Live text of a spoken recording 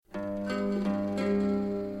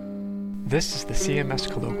This is the CMS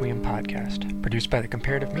Colloquium podcast, produced by the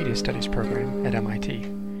Comparative Media Studies program at MIT.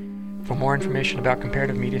 For more information about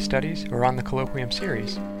comparative media studies or on the Colloquium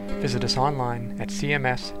series, visit us online at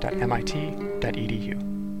cms.mit.edu.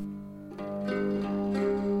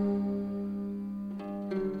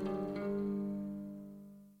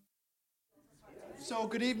 So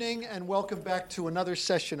good evening and welcome back to another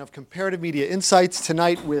session of Comparative Media Insights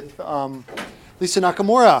tonight with Lisa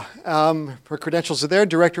Nakamura. Her credentials are there,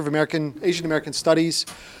 Director of Asian American Studies,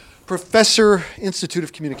 Professor, Institute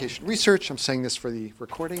of Communication Research, I'm saying this for the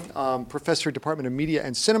recording, Professor, Department of Media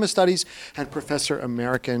and Cinema Studies, and Professor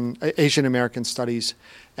Asian American Studies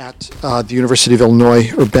at the University of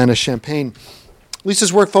Illinois, Urbana-Champaign.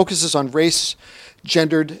 Lisa's work focuses on race,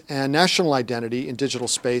 gendered, and national identity in digital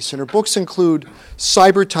space, and her books include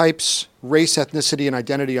Cybertypes, Race, Ethnicity, and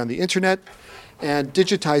Identity on the Internet, and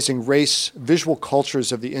Digitizing Race, Visual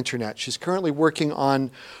Cultures of the Internet. She's currently working on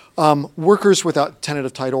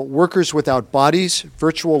tentative title, Workers Without Bodies,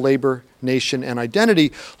 Virtual Labor, Nation, and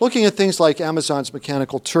Identity, looking at things like Amazon's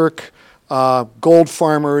Mechanical Turk, gold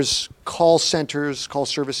farmers, call centers, call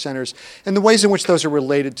service centers, and the ways in which those are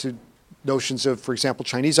related to notions of, for example,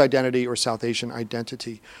 Chinese identity or South Asian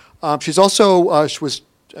identity. She was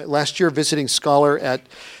last year visiting scholar at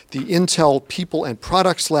the Intel People and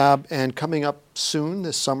Products Lab, and coming up soon,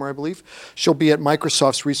 this summer, I believe, she'll be at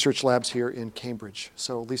Microsoft's research labs here in Cambridge.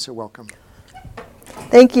 So, Lisa, welcome.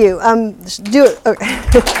 Thank you.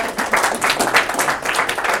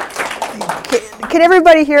 Can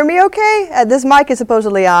everybody hear me okay? This mic is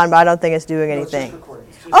supposedly on, but I don't think it's doing anything. No,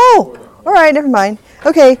 it's just recording. Oh, all right, never mind.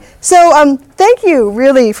 Okay, so thank you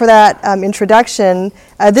really for that introduction.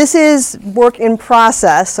 This is work in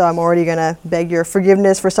process, so I'm already going to beg your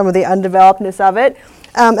forgiveness for some of the undevelopedness of it.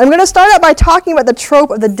 I'm going to start out by talking about the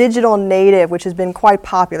trope of the digital native, which has been quite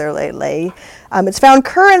popular lately. It's found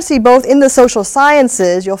currency both in the social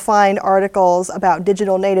sciences. You'll find articles about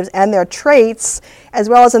digital natives and their traits, as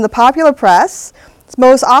well as in the popular press. It's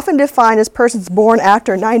most often defined as persons born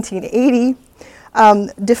after 1980.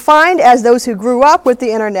 Defined as those who grew up with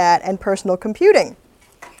the internet and personal computing.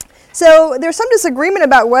 So there's some disagreement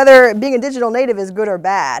about whether being a digital native is good or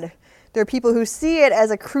bad. There are people who see it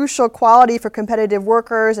as a crucial quality for competitive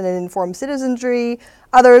workers and an informed citizenry.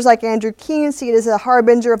 Others, like Andrew Keen, see it as a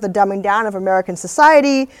harbinger of the dumbing down of American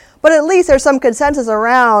society, but at least there's some consensus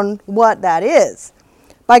around what that is.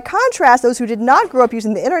 By contrast, those who did not grow up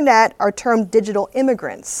using the internet are termed digital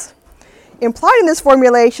immigrants. Implied in this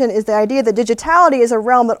formulation is the idea that digitality is a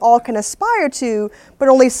realm that all can aspire to, but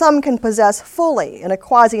only some can possess fully in a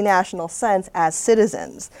quasi-national sense as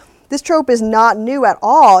citizens. This trope is not new at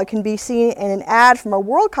all. It can be seen in an ad from a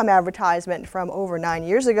WorldCom advertisement from over 9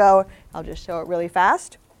 years ago. I'll just show it really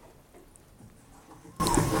fast. I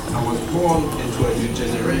was born into a new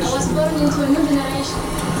generation. I was born into a new generation.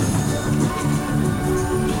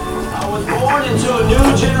 I was born into a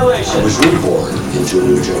new generation. I was reborn into a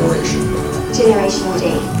new generation. Generation D.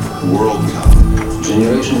 World Cup.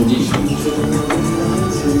 Generation D.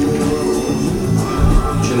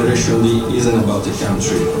 Generation D isn't about the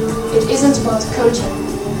country. It isn't about culture.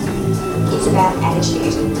 It's about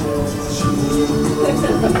attitude.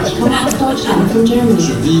 I'm from Germany.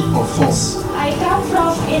 Je vis en France. I come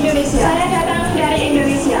from Indonesia. Saya datang dari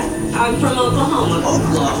Indonesia. I'm from Oklahoma.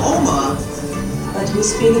 Oklahoma? But we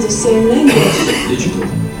speak the same language. Digital.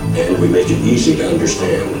 And we make it easy to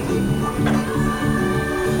understand.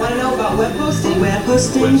 Want to know about web hosting? Web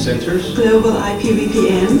centers. Global IP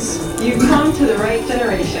VPNs? You've come to the right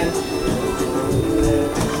generation.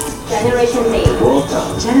 Generation D. World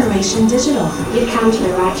Cup. Generation Digital. You come to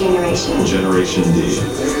the right generation. Generation D.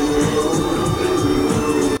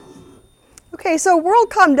 Okay, so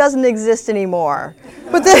WorldCom doesn't exist anymore.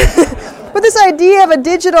 But this idea of a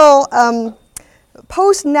digital,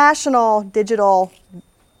 post-national digital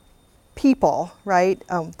people, right?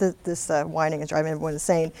 This whining is driving everyone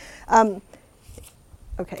insane.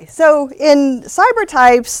 Okay, so in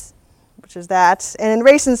Cybertypes, which is that, and in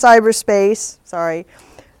Race and Cyberspace,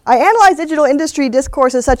 I analyze digital industry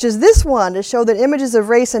discourses such as this one to show that images of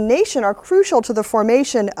race and nation are crucial to the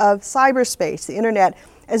formation of cyberspace, the internet,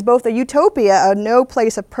 as both a utopia, a no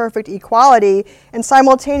place of perfect equality, and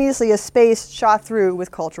simultaneously a space shot through with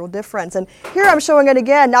cultural difference. And here I'm showing it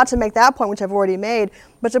again, not to make that point, which I've already made,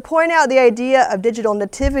 but to point out the idea of digital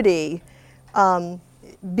nativity,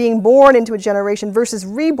 being born into a generation versus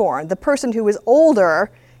reborn. The person who is older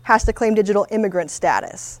has to claim digital immigrant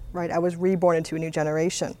status, right? I was reborn into a new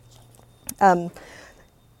generation.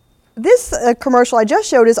 This commercial I just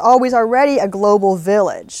showed is always already a global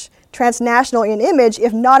village. transnational in image,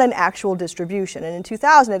 if not in actual distribution. And in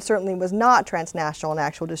 2000, it certainly was not transnational in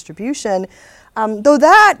actual distribution, though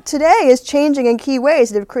that today is changing in key ways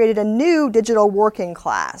that have created a new digital working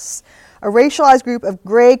class, a racialized group of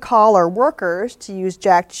gray-collar workers, to use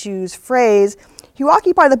Jack Chu's phrase, who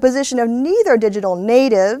occupy the position of neither digital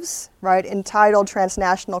natives, right, entitled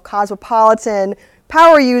transnational cosmopolitan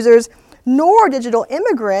power users, nor digital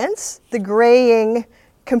immigrants, the graying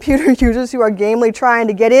computer users who are gamely trying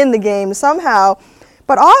to get in the game somehow,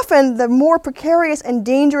 but often the more precarious and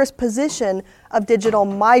dangerous position of digital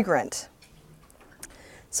migrant.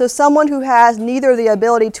 So someone who has neither the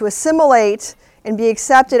ability to assimilate and be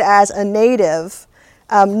accepted as a native,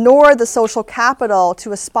 nor the social capital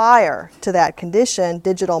to aspire to that condition,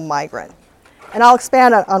 digital migrant. And I'll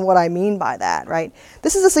expand on what I mean by that, right?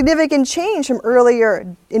 This is a significant change from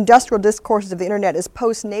earlier industrial discourses of the internet as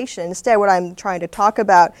post-nation. Instead, what I'm trying to talk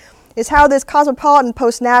about is how this cosmopolitan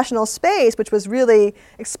post-national space, which was really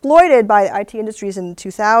exploited by the IT industries in the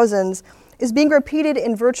 2000s, is being repeated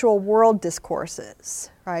in virtual world discourses,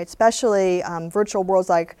 right? Especially virtual worlds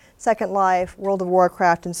like Second Life, World of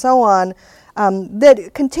Warcraft, and so on,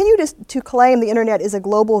 that continue to claim the internet is a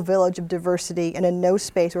global village of diversity and a no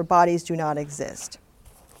space where bodies do not exist.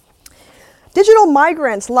 Digital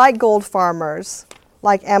migrants like gold farmers,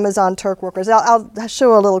 like Amazon Turk workers, I'll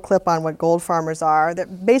show a little clip on what gold farmers are.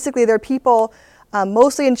 Basically, they're people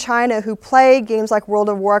mostly in China who play games like World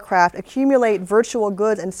of Warcraft, accumulate virtual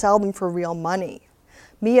goods, and sell them for real money.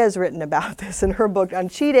 Mia's written about this in her book on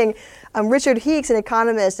cheating. Richard Heeks, an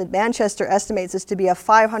economist at Manchester, estimates this to be a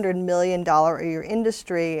 $500 million a year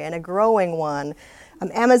industry and a growing one.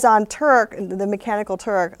 Amazon Turk, the Mechanical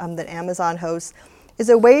Turk that Amazon hosts, is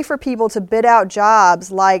a way for people to bid out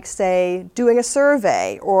jobs like, say, doing a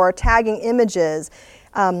survey or tagging images,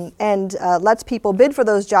 and lets people bid for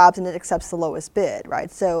those jobs, and it accepts the lowest bid,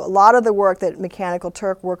 right? So a lot of the work that Mechanical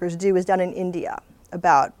Turk workers do is done in India,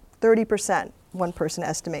 about 30%. One person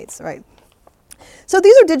estimates, right? So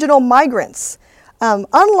these are digital migrants.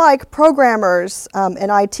 Unlike programmers and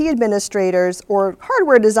IT administrators or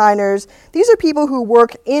hardware designers, these are people who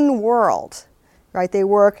work in world, right? They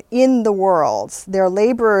work in the world. They're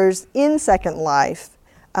laborers in Second Life,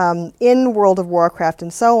 in World of Warcraft,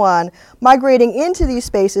 and so on, migrating into these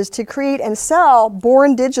spaces to create and sell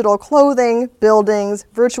born digital clothing, buildings,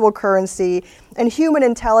 virtual currency, and human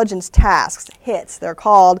intelligence tasks, HITs they're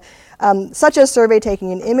called, such as survey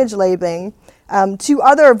taking and image labeling, to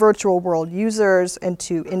other virtual world users and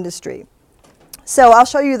to industry. So I'll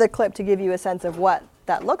show you the clip to give you a sense of what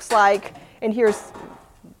that looks like. And here's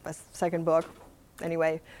a second book,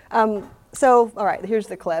 anyway. So, all right, here's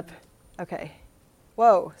the clip. Okay.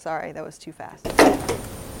 Whoa, sorry, that was too fast.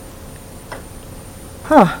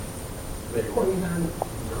 Huh.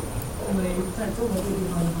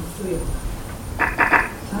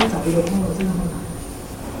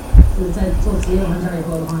 是在做职业玩家以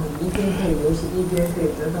后的话，你一边可以游戏，一边可以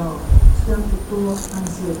得到虽然不多，但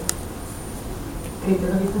是可以得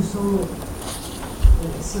到一份收入，也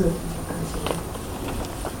是比较开心的。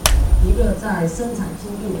一个在生产经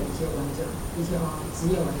历的一些玩家，一些职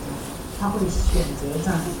业玩家，他会选择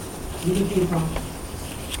在一个地方，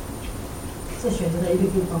选择在一个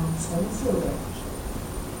地方重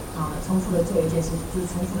复的做一件事情，就是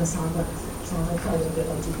重复的杀怪，杀到怪物得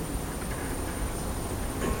到记录。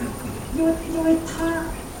 因为他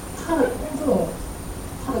的工作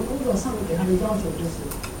上面给他的要求就是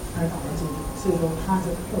来打完进度，所以说他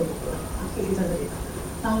这个特别多，他必须在这里打。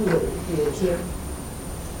当有一些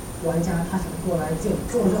玩家他想过来这里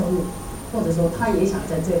做任务，或者说他也想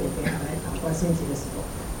在这里边来打怪升级的时候，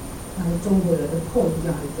但是中国人的迫于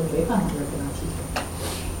压力就没办法要跟他匹配，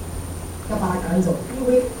要把他赶走，因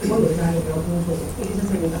为我有家也不要工作，我必须在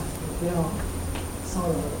这里打，不要骚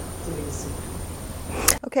扰这个意思。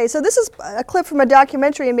 Okay, so this is a clip from a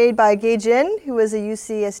documentary made by Gay Jin, who was a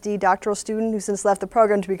UCSD doctoral student who since left the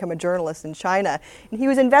program to become a journalist in China. And he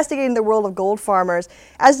was investigating the world of gold farmers,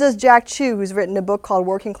 as does Jack Chu, who's written a book called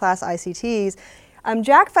Working Class ICTs.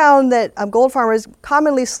 Jack found that gold farmers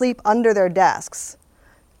commonly sleep under their desks,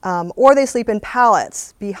 or they sleep in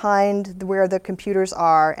pallets behind where the computers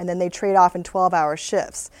are, and then they trade off in 12-hour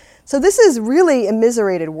shifts. So this is really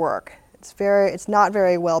immiserated work. It's not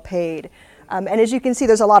very well paid. And as you can see,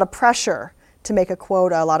 there's a lot of pressure to make a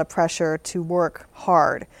quota, a lot of pressure to work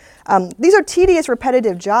hard. These are tedious,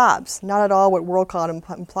 repetitive jobs, not at all what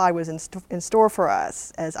WorldCloud implied was in store for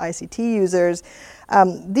us as ICT users.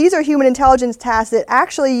 These are human intelligence tasks that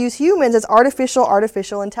actually use humans as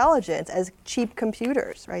artificial intelligence, as cheap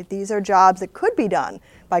computers, right? These are jobs that could be done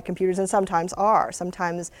by computers and sometimes are.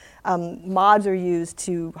 Sometimes mods are used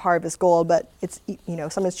to harvest gold, but it's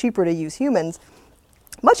sometimes cheaper to use humans.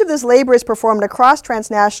 Much of this labor is performed across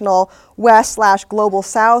transnational West/Global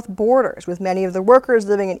South borders, with many of the workers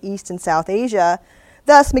living in East and South Asia.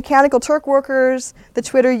 Thus, Mechanical Turk workers, the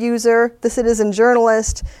Twitter user, the citizen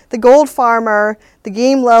journalist, the gold farmer, the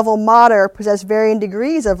game-level modder possess varying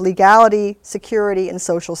degrees of legality, security, and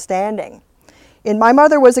social standing. In My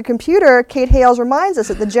Mother Was a Computer, Kate Hales reminds us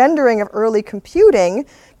that the gendering of early computing,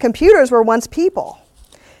 computers were once people,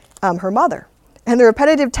 her mother. And the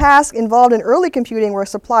repetitive tasks involved in early computing were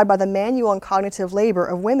supplied by the manual and cognitive labor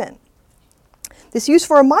of women. This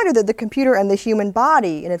useful reminder that the computer and the human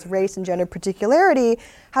body, in its race and gender particularity,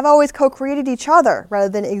 have always co-created each other rather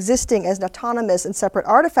than existing as autonomous and separate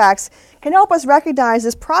artifacts, can help us recognize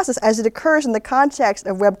this process as it occurs in the context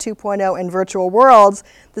of Web 2.0 and virtual worlds,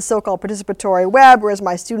 the so-called participatory web, or as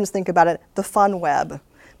my students think about it, the fun web,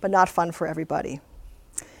 but not fun for everybody.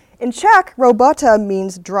 In Czech, robota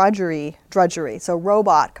means drudgery. So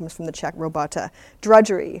robot comes from the Czech robota,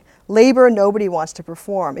 drudgery, labor nobody wants to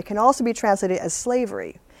perform. It can also be translated as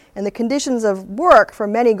slavery. And the conditions of work for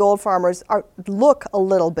many gold farmers look a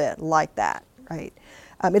little bit like that, right?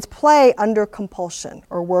 It's play under compulsion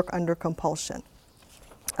or work under compulsion.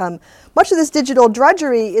 Much of this digital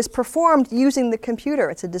drudgery is performed using the computer.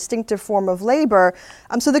 It's a distinctive form of labor.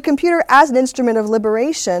 So the computer as an instrument of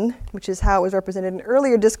liberation, which is how it was represented in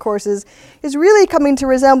earlier discourses, is really coming to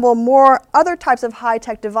resemble more other types of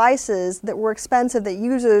high-tech devices that were expensive that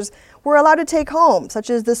users were allowed to take home, such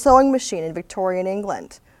as the sewing machine in Victorian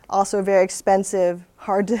England. Also very expensive,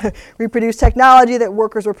 hard to reproduce technology that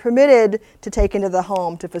workers were permitted to take into the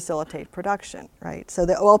home to facilitate production, right? So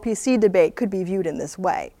the OLPC debate could be viewed in this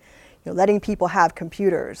way. Letting people have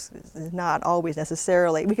computers is not always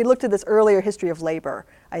necessarily. We could look to this earlier history of labor,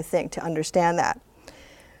 I think, to understand that.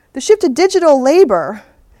 The shift to digital labor,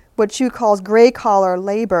 what Chu calls gray-collar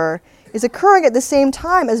labor, is occurring at the same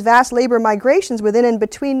time as vast labor migrations within and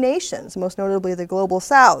between nations, most notably the Global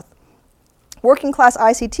South. Working-class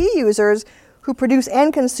ICT users who produce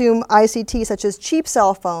and consume ICT such as cheap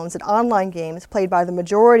cell phones and online games played by the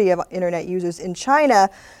majority of internet users in China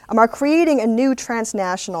are creating a new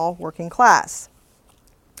transnational working class.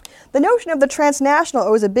 The notion of the transnational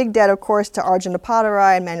owes a big debt, of course, to Arjun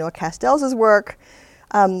Appadurai and Manuel Castells' work,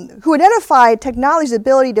 who identified technology's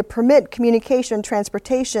ability to permit communication and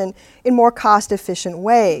transportation in more cost-efficient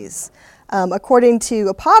ways. According to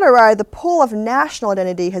Appadurai, the pull of national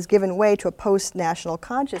identity has given way to a post-national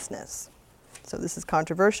consciousness. So this is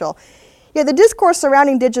controversial. Yet the discourse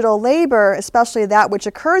surrounding digital labor, especially that which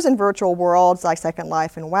occurs in virtual worlds like Second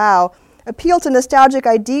Life and WoW, appeal to nostalgic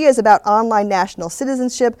ideas about online national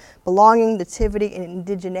citizenship, belonging, nativity, and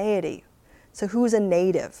indigeneity. So who's a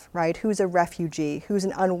native, right? Who's a refugee? Who's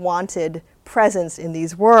an unwanted presence in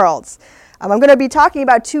these worlds? I'm going to be talking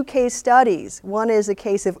about two case studies. One is the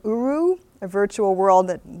case of Uru, a virtual world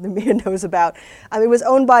that the media knows about. It was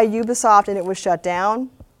owned by Ubisoft and it was shut down,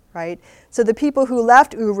 right? So the people who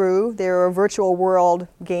left Uru, they were virtual world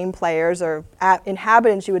game players or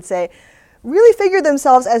inhabitants, you would say, really figured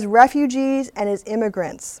themselves as refugees and as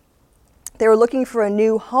immigrants. They were looking for a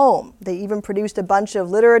new home. They even produced a bunch of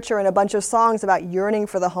literature and a bunch of songs about yearning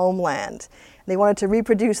for the homeland. They wanted to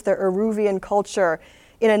reproduce their Uruvian culture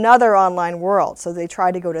in another online world. So they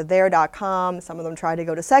tried to go to there.com, some of them tried to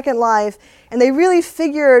go to Second Life, and they really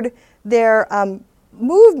figured their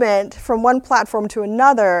movement from one platform to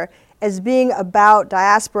another as being about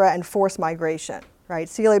diaspora and forced migration, right?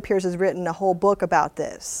 Celia Pierce has written a whole book about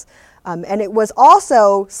this. And it was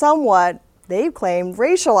also somewhat, they claimed,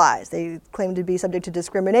 racialized. They claimed to be subject to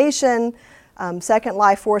discrimination. Second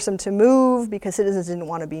Life forced them to move because citizens didn't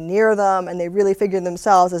want to be near them, and they really figured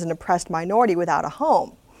themselves as an oppressed minority without a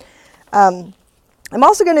home. I'm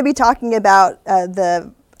also going to be talking about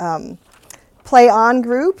the Play On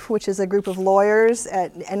group, which is a group of lawyers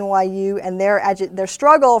at NYU, and their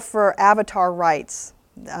struggle for avatar rights.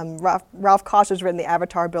 Ralph Koster's written the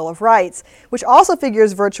Avatar Bill of Rights, which also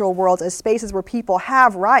figures virtual worlds as spaces where people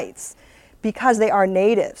have rights because they are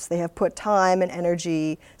natives. They have put time and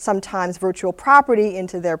energy, sometimes virtual property,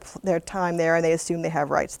 into their time there, and they assume they have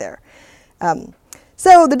rights there.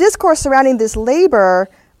 So the discourse surrounding this labor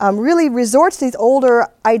really resorts to these older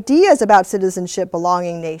ideas about citizenship,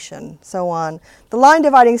 belonging, nation, so on. The line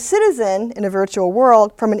dividing citizen in a virtual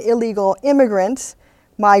world from an illegal immigrant,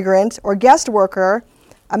 migrant, or guest worker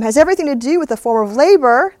has everything to do with the form of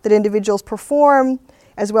labor that individuals perform,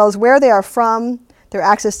 as well as where they are from, their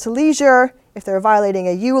access to leisure, if they're violating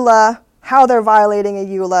a EULA, how they're violating a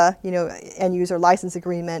EULA, end user license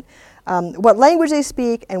agreement, what language they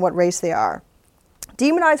speak, and what race they are.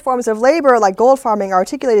 Demonized forms of labor like gold farming are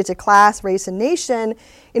articulated to class, race, and nation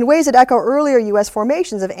in ways that echo earlier U.S.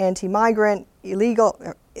 formations of anti-migrant illegality,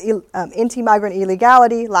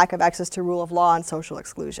 lack of access to rule of law, and social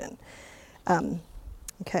exclusion.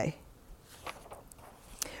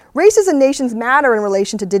 Races and nations matter in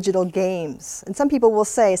relation to digital games. And some people will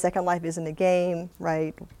say Second Life isn't a game,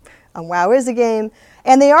 right? WoW is a game.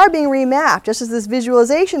 And they are being remapped, just as this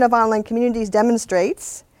visualization of online communities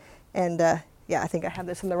demonstrates. And I think I have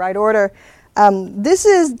this in the right order. This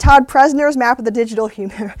is Todd Presner's map of the digital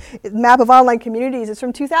map of online communities. It's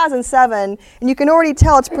from 2007, and you can already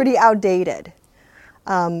tell it's pretty outdated.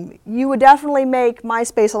 You would definitely make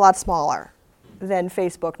MySpace a lot smaller than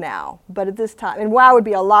Facebook now, but at this time, and WoW would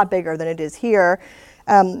be a lot bigger than it is here.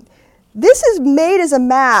 This is made as a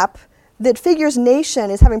map that figures nation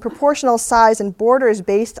as having proportional size and borders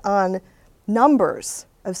based on numbers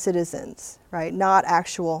of citizens, right? Not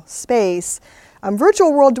actual space.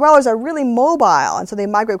 Virtual world dwellers are really mobile, and so they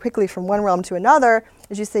migrate quickly from one realm to another.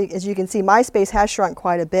 As you can see, MySpace has shrunk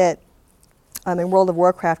quite a bit, and World of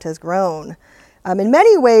Warcraft has grown. In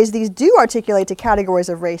many ways, these do articulate to categories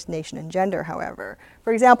of race, nation, and gender, however.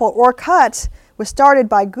 For example, Orkut was started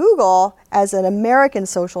by Google as an American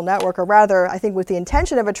social network, or rather, I think with the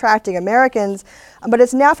intention of attracting Americans, but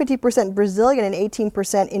it's now 50% Brazilian and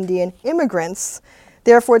 18% Indian immigrants.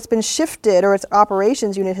 Therefore, it's been shifted, or its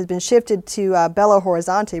operations unit has been shifted to Belo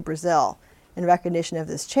Horizonte, Brazil, in recognition of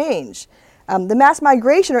this change. The mass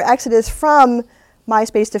migration or exodus from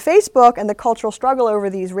MySpace to Facebook and the cultural struggle over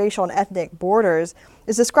these racial and ethnic borders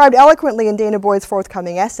is described eloquently in Dana Boyd's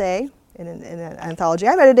forthcoming essay in an anthology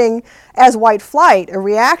I'm editing as White Flight, a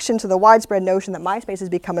reaction to the widespread notion that MySpace has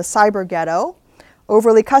become a cyber ghetto,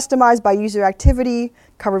 overly customized by user activity,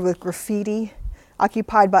 covered with graffiti,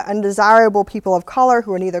 occupied by undesirable people of color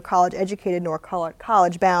who are neither college educated nor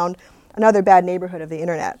college bound, another bad neighborhood of the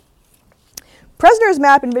internet. Presner's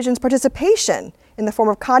map envisions participation in the form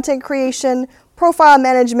of content creation, profile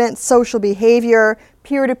management, social behavior,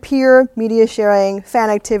 peer-to-peer media sharing, fan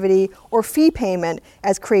activity, or fee payment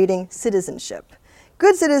as creating citizenship.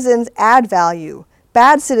 Good citizens add value.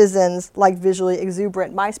 Bad citizens, like visually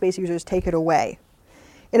exuberant MySpace users, take it away.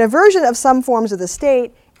 In a version of some forms of the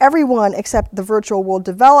state, everyone except the virtual world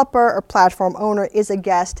developer or platform owner is a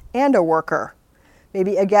guest and a worker.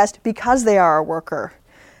 Maybe a guest because they are a worker,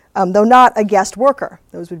 though not a guest worker.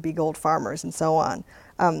 Those would be gold farmers and so on.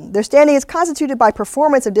 Their standing is constituted by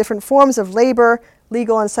performance of different forms of labor,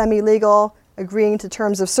 legal and semi-legal, agreeing to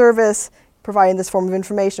terms of service, providing this form of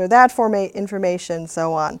information or that form of information,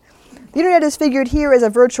 so on. The internet is figured here as a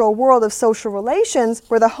virtual world of social relations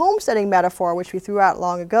where the homesteading metaphor, which we threw out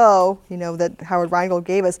long ago, that Howard Rheingold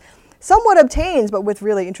gave us, somewhat obtains, but with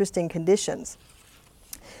really interesting conditions.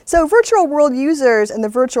 So virtual world users and the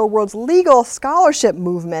virtual world's legal scholarship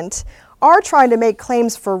movement are trying to make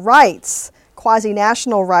claims for rights,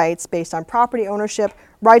 quasi-national rights based on property ownership,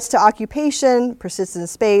 rights to occupation, persistent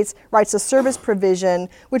space, rights to service provision,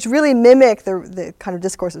 which really mimic the kind of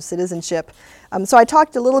discourse of citizenship. So I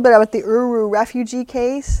talked a little bit about the Uru refugee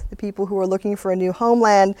case, the people who are looking for a new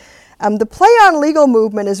homeland. The play on legal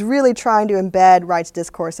movement is really trying to embed rights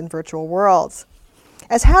discourse in virtual worlds.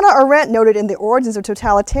 As Hannah Arendt noted in The Origins of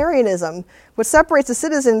Totalitarianism, what separates a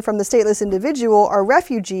citizen from the stateless individual or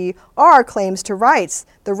refugee are claims to rights,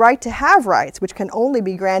 the right to have rights, which can only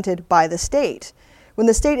be granted by the state. When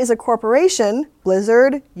the state is a corporation,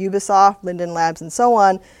 Blizzard, Ubisoft, Linden Labs, and so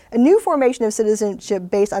on, a new formation of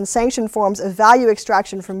citizenship based on sanctioned forms of value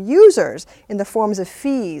extraction from users in the forms of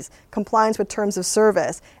fees, compliance with terms of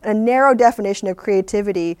service, and a narrow definition of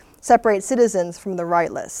creativity separates citizens from the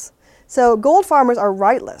rightless. So gold farmers are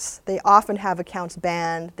rightless. They often have accounts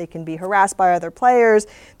banned. They can be harassed by other players.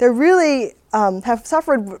 They really have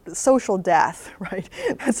suffered social death, right?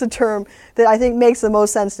 That's a term that I think makes the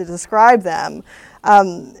most sense to describe them.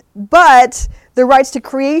 But the rights to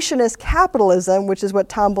creationist capitalism, which is what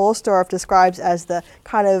Tom Bolstorff describes as the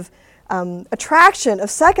kind of attraction of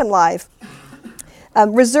Second Life,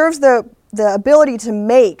 reserves the ability to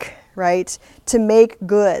make, right? To make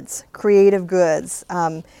goods, creative goods,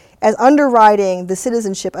 as underwriting the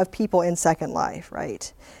citizenship of people in Second Life,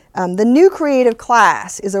 right? The new creative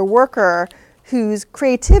class is a worker whose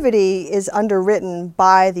creativity is underwritten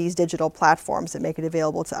by these digital platforms that make it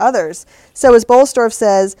available to others. So as Bolstorff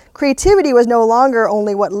says, creativity was no longer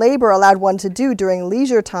only what labor allowed one to do during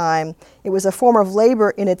leisure time, it was a form of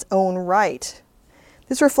labor in its own right.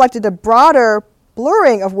 This reflected a broader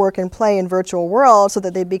blurring of work and play in virtual worlds so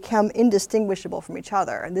that they become indistinguishable from each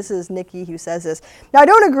other. And this is Nikki who says this. Now, I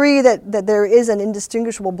don't agree that there is an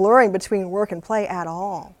indistinguishable blurring between work and play at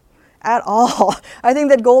all. At all. I think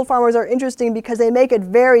that gold farmers are interesting because they make it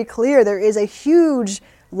very clear there is a huge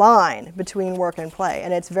line between work and play,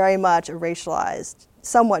 and it's very much a racialized,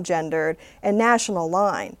 somewhat gendered, and national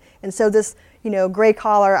line. And so this,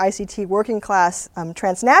 gray-collar ICT working class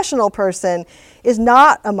transnational person is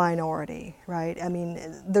not a minority, right? I mean,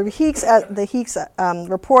 the Heeks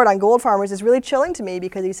report on gold farmers is really chilling to me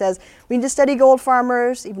because he says we need to study gold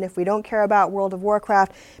farmers, even if we don't care about World of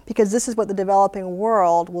Warcraft, because this is what the developing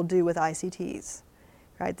world will do with ICTs,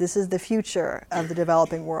 right? This is the future of the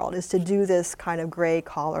developing world, is to do this kind of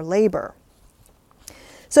gray-collar labor.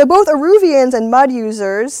 So both Eruvians and MUD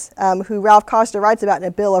users, who Ralph Koster writes about in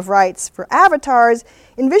A Bill of Rights for Avatars,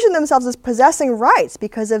 envision themselves as possessing rights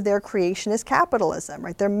because of their creationist capitalism,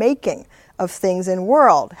 right? Their making of things in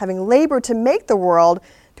world, having labored to make the world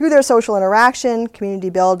through their social interaction, community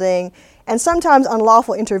building, and sometimes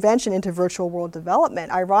unlawful intervention into virtual world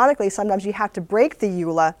development. Ironically, sometimes you have to break the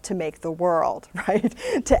EULA to make the world, right?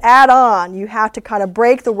 To add on, you have to kind of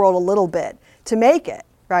break the world a little bit to make it.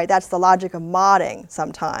 Right? That's the logic of modding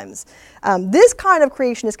sometimes. This kind of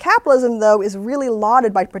creationist capitalism, though, is really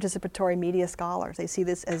lauded by participatory media scholars. They see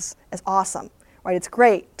this as awesome. Right? It's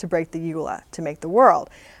great to break the EULA to make the world.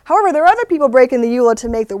 However, there are other people breaking the EULA to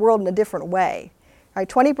make the world in a different way. Right?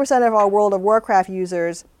 20% of our World of Warcraft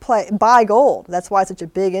users buy gold. That's why it's such a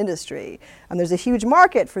big industry. And there's a huge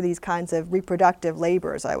market for these kinds of reproductive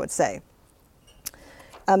labors, I would say.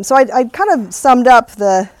 So I kind of summed up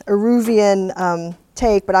the Eruvian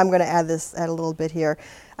take, but I'm going to add a little bit here.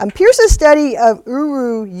 Pierce's study of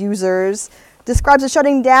Uru users describes the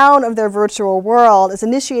shutting down of their virtual world as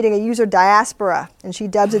initiating a user diaspora, and she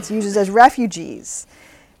dubs its users as refugees.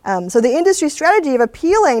 So the industry strategy of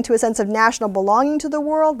appealing to a sense of national belonging to the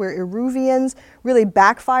world, where Eruvians really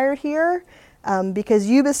backfired here, because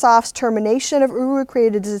Ubisoft's termination of Uru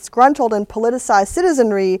created a disgruntled and politicized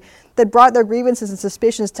citizenry that brought their grievances and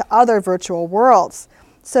suspicions to other virtual worlds.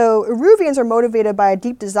 So Eruvians are motivated by a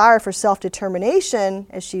deep desire for self-determination,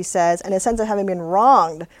 as she says, and a sense of having been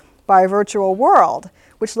wronged by a virtual world,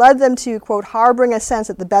 which led them to, quote, harboring a sense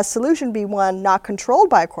that the best solution would be one not controlled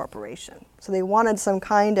by a corporation. So they wanted some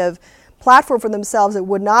kind of platform for themselves that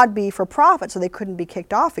would not be for profit, so they couldn't be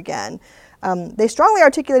kicked off again. They strongly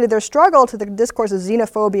articulated their struggle to the discourse of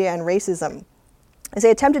xenophobia and racism. As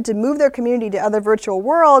they attempted to move their community to other virtual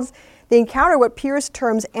worlds, they encountered what Pierce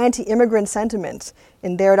terms anti-immigrant sentiment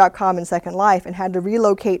in There.com and Second Life, and had to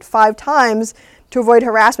relocate 5 times to avoid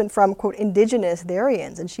harassment from, quote, indigenous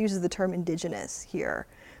Therians. And she uses the term indigenous here,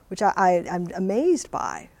 which I'm amazed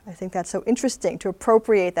by. I think that's so interesting, to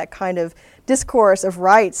appropriate that kind of discourse of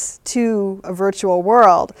rights to a virtual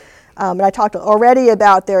world. And I talked already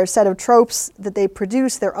about their set of tropes that they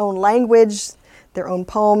produce, their own language, their own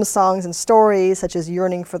poems, songs, and stories, such as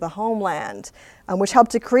Yearning for the Homeland, which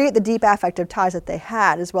helped to create the deep affective ties that they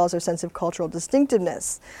had, as well as their sense of cultural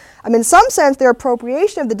distinctiveness. In some sense, their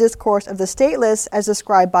appropriation of the discourse of the stateless, as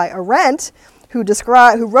described by Arendt, who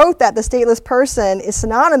wrote that the stateless person is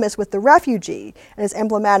synonymous with the refugee and is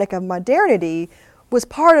emblematic of modernity, was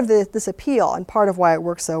part of this appeal and part of why it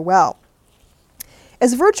works so well.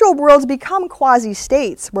 As virtual worlds become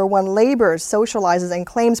quasi-states where one labors, socializes, and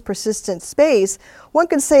claims persistent space, one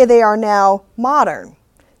could say they are now modern,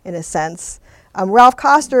 in a sense. Ralph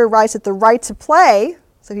Koster writes that the right to play,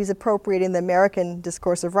 so he's appropriating the American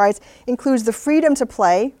discourse of rights, includes the freedom to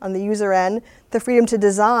play on the user end, the freedom to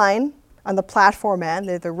design on the platform end,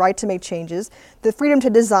 the right to make changes, the freedom to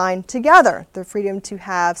design together, the freedom to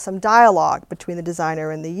have some dialogue between the designer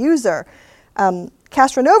and the user.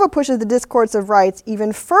 Castronova pushes the discourse of rights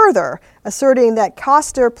even further, asserting that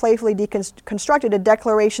Koster playfully deconstructed a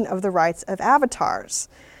declaration of the rights of avatars.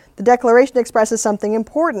 The declaration expresses something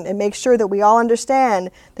important. It makes sure that we all understand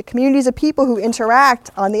that communities of people who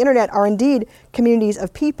interact on the internet are indeed communities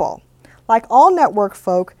of people. Like all network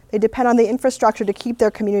folk, they depend on the infrastructure to keep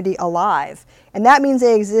their community alive. And that means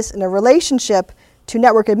they exist in a relationship to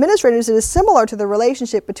network administrators that is similar to the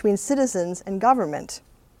relationship between citizens and government.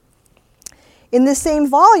 In this same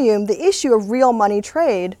volume, the issue of real money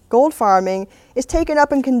trade, gold farming, is taken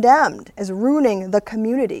up and condemned as ruining the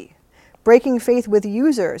community, breaking faith with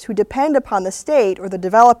users who depend upon the state or the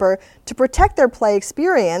developer to protect their play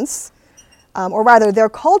experience, or rather their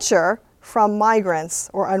culture, from migrants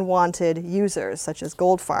or unwanted users, such as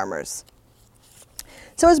gold farmers.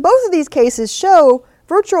 So as both of these cases show,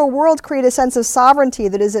 virtual worlds create a sense of sovereignty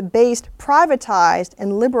that is at base privatized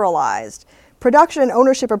and liberalized. Production and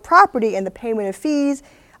ownership of property and the payment of fees,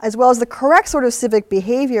 as well as the correct sort of civic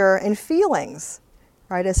behavior and feelings,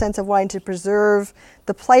 right? A sense of wanting to preserve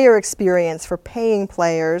the player experience for paying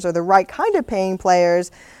players, or the right kind of paying players,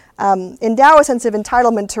 endow a sense of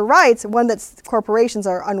entitlement to rights, one that corporations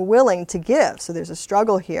are unwilling to give. So there's a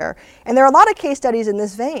struggle here. And there are a lot of case studies in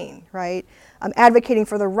this vein, right? Advocating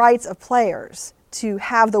for the rights of players to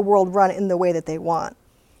have the world run in the way that they want.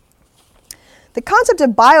 The concept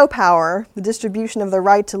of biopower, the distribution of the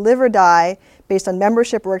right to live or die based on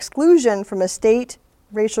membership or exclusion from a state,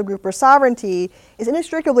 racial group, or sovereignty, is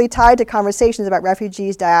inextricably tied to conversations about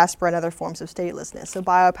refugees, diaspora, and other forms of statelessness. So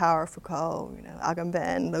biopower, Foucault,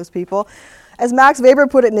 Agamben, those people. As Max Weber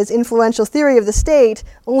put it in his influential theory of the state,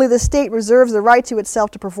 only the state reserves the right to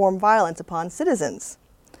itself to perform violence upon citizens.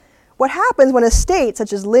 What happens when a state,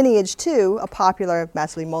 such as Lineage 2, a popular,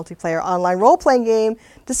 massively multiplayer online role-playing game,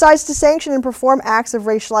 decides to sanction and perform acts of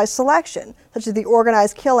racialized selection, such as the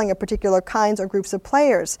organized killing of particular kinds or groups of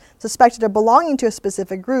players suspected of belonging to a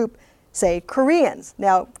specific group, say Koreans.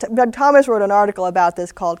 Now, Doug Thomas wrote an article about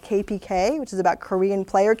this called KPK, which is about Korean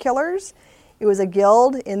player killers. It was a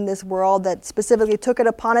guild in this world that specifically took it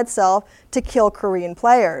upon itself to kill Korean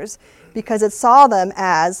players, because it saw them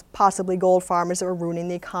as possibly gold farmers that were ruining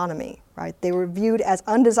the economy, right? They were viewed as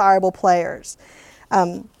undesirable players.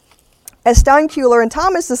 As Steinkuhler and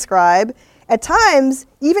Thomas describe, at times,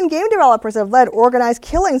 even game developers have led organized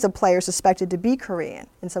killings of players suspected to be Korean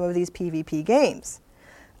in some of these PvP games.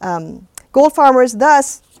 Gold farmers,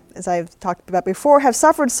 thus, as I've talked about before, have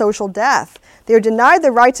suffered social death. They are denied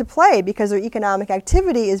the right to play because their economic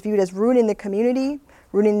activity is viewed as ruining the community,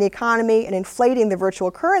 ruining the economy, and inflating the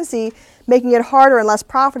virtual currency, making it harder and less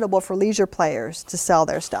profitable for leisure players to sell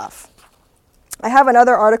their stuff. I have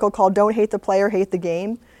another article called Don't Hate the Player, Hate the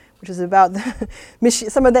Game, which is about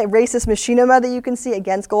some of that racist machinima that you can see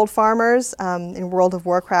against gold farmers in World of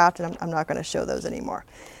Warcraft, and I'm not going to show those anymore.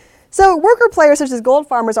 So worker players such as gold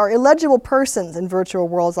farmers are illegible persons in virtual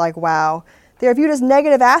worlds like WoW. They are viewed as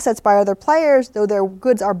negative assets by other players, though their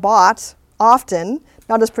goods are bought, often,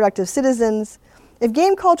 not as productive citizens. If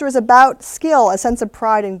game culture is about skill, a sense of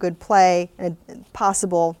pride in good play, and a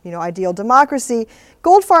possible, ideal democracy,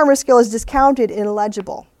 gold farmer skill is discounted and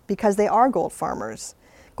illegible because they are gold farmers.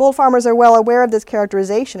 Gold farmers are well aware of this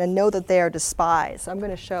characterization and know that they are despised. So I'm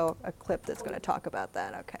going to show a clip that's going to talk about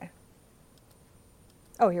that. Okay.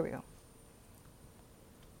 Oh, here we go.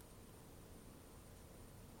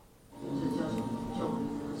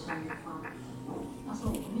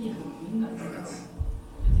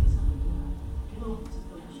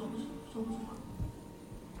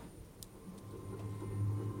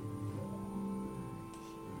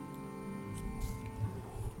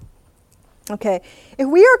 Okay, if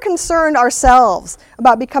we are concerned ourselves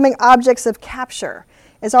about becoming objects of capture,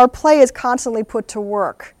 as our play is constantly put to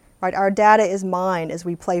work, right? Our data is mined as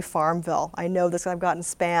we play Farmville. I know this, I've gotten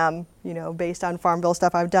spam, based on Farmville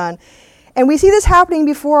stuff I've done. And we see this happening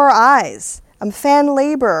before our eyes. Fan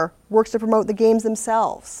labor works to promote the games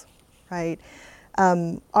themselves, right?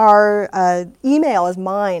 Our email is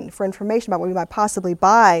mined for information about what we might possibly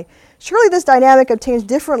buy. Surely this dynamic obtains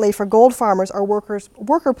differently for gold farmers or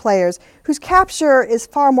worker players whose capture is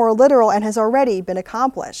far more literal and has already been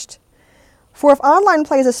accomplished. For if online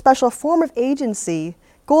play is a special form of agency,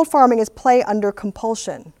 gold farming is play under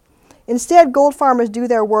compulsion. Instead, gold farmers do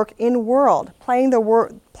their work in-world, playing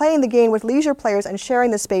the game with leisure players and sharing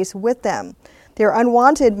the space with them. They are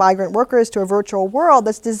unwanted migrant workers to a virtual world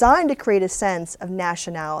that's designed to create a sense of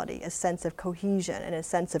nationality, a sense of cohesion, and a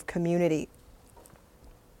sense of community.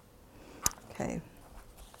 Okay.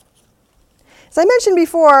 As I mentioned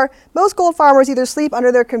before, most gold farmers either sleep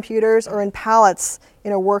under their computers or in pallets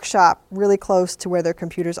in a workshop really close to where their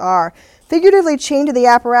computers are, figuratively chained to the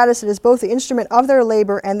apparatus that is both the instrument of their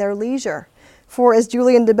labor and their leisure. For, as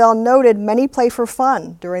Julian DeBell noted, many play for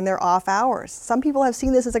fun during their off hours. Some people have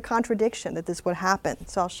seen this as a contradiction, that this would happen.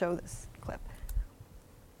 So I'll show this clip.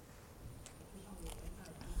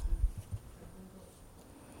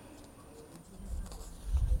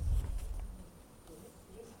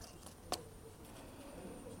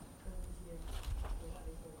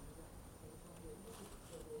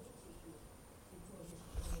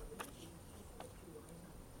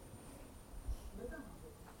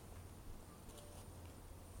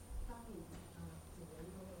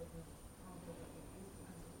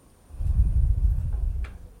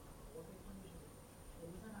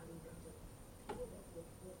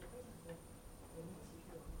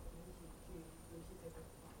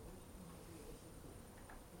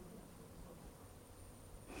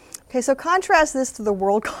 Okay, so contrast this to the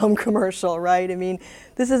WorldCom commercial, right? I mean,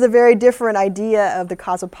 this is a very different idea of the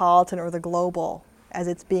cosmopolitan or the global as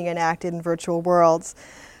it's being enacted in virtual worlds.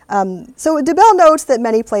 So DeBell notes that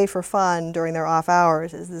many play for fun during their off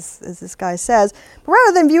hours, as this guy says. But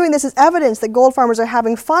rather than viewing this as evidence that gold farmers are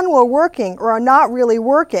having fun while working or are not really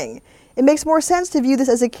working, it makes more sense to view this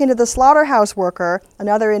as akin to the slaughterhouse worker,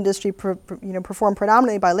 another industry performed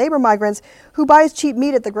predominantly by labor migrants, who buys cheap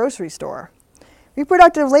meat at the grocery store.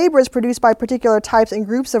 Reproductive labor is produced by particular types and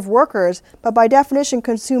groups of workers, but by definition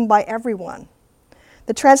consumed by everyone.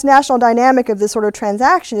 The transnational dynamic of this sort of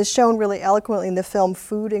transaction is shown really eloquently in the film Fast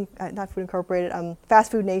Food Nation. I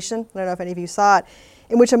don't know if any of you saw it,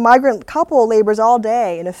 in which a migrant couple labors all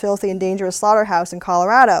day in a filthy and dangerous slaughterhouse in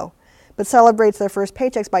Colorado, but celebrates their first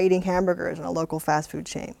paychecks by eating hamburgers in a local fast food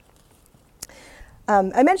chain.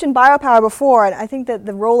 I mentioned biopower before, and I think that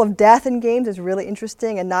the role of death in games is really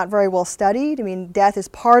interesting and not very well studied. I mean, death is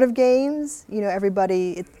part of games. You know,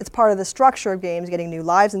 it's part of the structure of games, getting new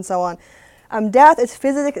lives and so on. Death, its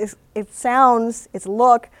physics, its sounds, its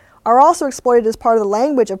look, are also exploited as part of the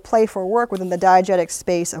language of play for work within the diegetic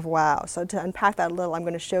space of WoW. So to unpack that a little, I'm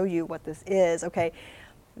going to show you what this is. Okay,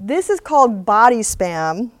 this is called body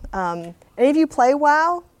spam. Any of you play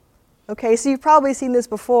WoW? Okay, so you've probably seen this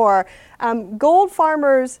before. Gold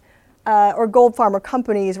farmers, or gold farmer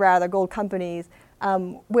companies rather, gold companies,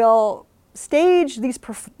 will stage these,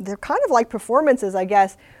 they're kind of like performances, I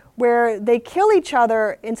guess, where they kill each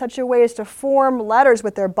other in such a way as to form letters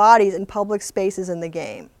with their bodies in public spaces in the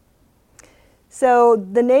game. So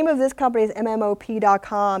the name of this company is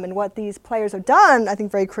MMOP.com, and what these players have done, I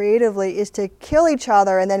think very creatively, is to kill each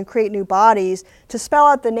other and then create new bodies to spell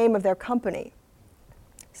out the name of their company.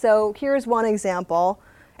 So here's one example.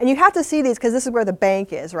 And you have to see these because this is where the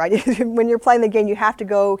bank is, right? When you're playing the game, you have to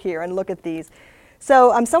go here and look at these.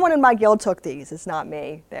 So someone in my guild took these. It's not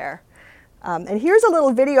me there. And here's a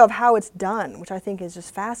little video of how it's done, which I think is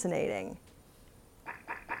just fascinating.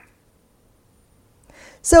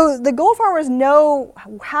 So the gold farmers know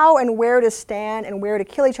how and where to stand and where to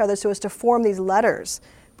kill each other so as to form these letters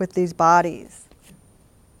with these bodies.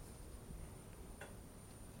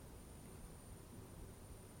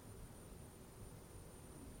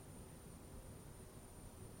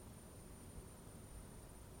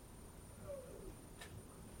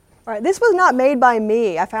 All right, this was not made by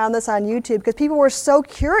me. I found this on YouTube because people were so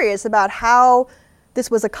curious about how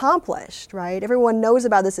this was accomplished, right? Everyone knows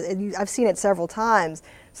about this. I've seen it several times.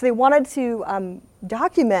 So they wanted to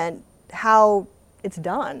document how it's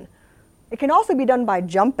done. It can also be done by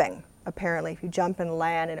jumping, apparently. If you jump and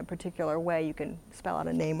land in a particular way, you can spell out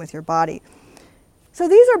a name with your body. So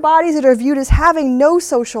these are bodies that are viewed as having no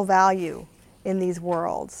social value in these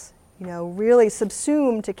worlds, you know, really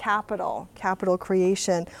subsumed to capital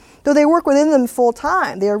creation. Though they work within them full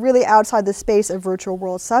time, they are really outside the space of virtual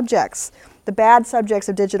world subjects, the bad subjects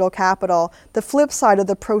of digital capital, the flip side of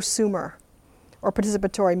the prosumer or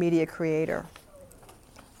participatory media creator.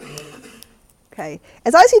 Okay.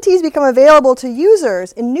 As ICTs become available to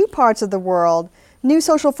users in new parts of the world, new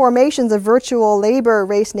social formations of virtual labor,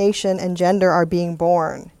 race, nation, and gender are being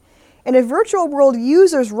born. And if virtual world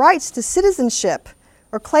users' rights to citizenship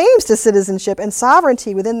or claims to citizenship and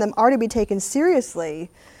sovereignty within them are to be taken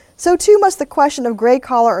seriously, so too must the question of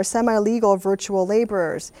gray-collar or semi-legal virtual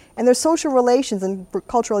laborers and their social relations and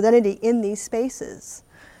cultural identity in these spaces.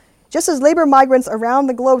 Just as labor migrants around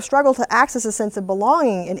the globe struggle to access a sense of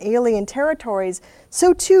belonging in alien territories,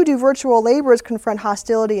 so too do virtual laborers confront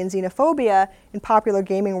hostility and xenophobia in popular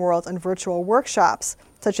gaming worlds and virtual workshops,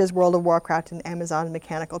 such as World of Warcraft and Amazon's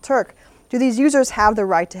Mechanical Turk. Do these users have the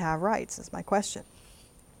right to have rights, is my question.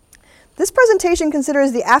 This presentation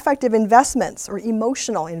considers the affective investments or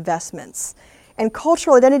emotional investments and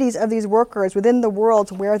cultural identities of these workers within the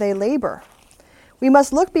worlds where they labor. We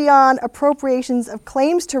must look beyond appropriations of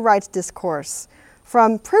claims to rights discourse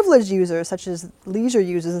from privileged users such as leisure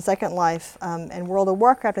users in Second Life and World of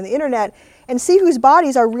Warcraft and the internet and see whose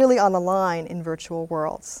bodies are really on the line in virtual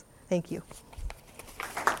worlds. Thank you.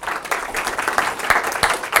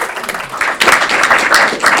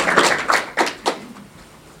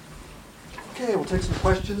 Okay, we'll take some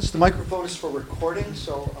questions. The microphone is for recording,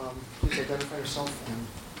 so please identify yourself.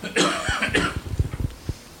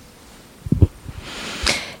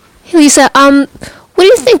 Hey, Lisa, what do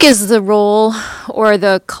you think is the role or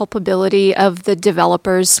the culpability of the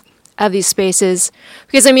developers of these spaces?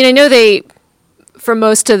 Because, I mean, I know for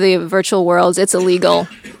most of the virtual worlds, it's illegal,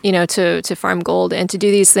 you know, to farm gold and to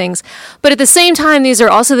do these things. But at the same time, these are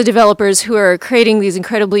also the developers who are creating these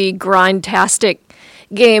incredibly grindtastic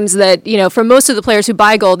games that, you know, for most of the players who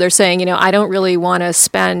buy gold, they're saying, you know, I don't really want to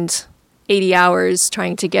spend 80 hours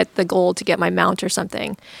trying to get the gold to get my mount or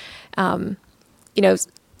something.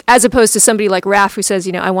 As opposed to somebody like Raf who says,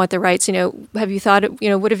 I want the rights, have you thought,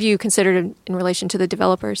 what have you considered in relation to the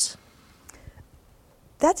developers?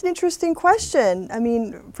 That's an interesting question. I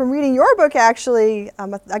mean, from reading your book, actually,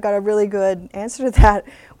 I got a really good answer to that,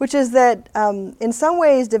 which is that in some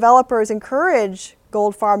ways developers encourage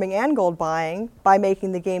gold farming and gold buying by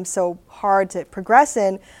making the game so hard to progress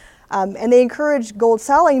in. And they encourage gold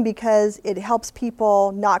selling because it helps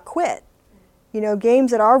people not quit.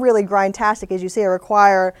 Games that are really grindtastic, as you say,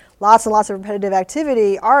 require lots and lots of repetitive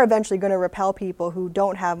activity are eventually going to repel people who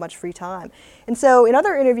don't have much free time. And so in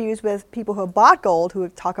other interviews with people who have bought gold, who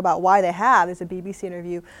talk about why they have, there's a BBC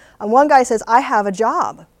interview, and one guy says, I have a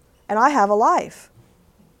job and I have a life.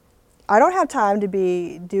 I don't have time to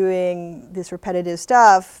be doing this repetitive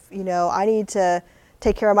stuff. I need to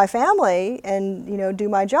take care of my family and, do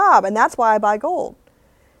my job. And that's why I buy gold,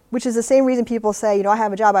 which is the same reason people say, I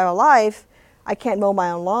have a job, I have a life. I can't mow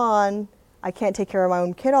my own lawn. I can't take care of my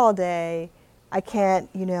own kid all day. I can't,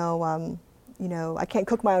 I can't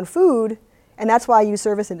cook my own food, and that's why I use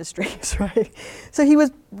service industries, right? So he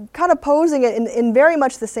was kind of posing it in very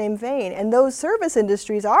much the same vein, and those service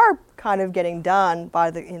industries are kind of getting done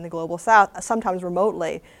in the global south, sometimes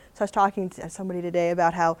remotely. So I was talking to somebody today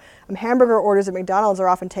about how hamburger orders at McDonald's are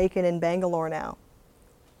often taken in Bangalore now.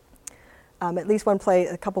 At least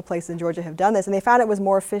a couple places in Georgia have done this, and they found it was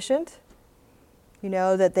more efficient.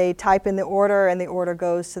 That they type in the order and the order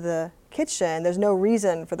goes to the kitchen. There's no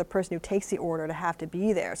reason for the person who takes the order to have to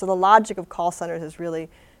be there. So the logic of call centers is really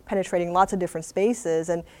penetrating lots of different spaces.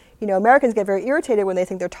 And, Americans get very irritated when they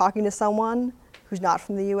think they're talking to someone who's not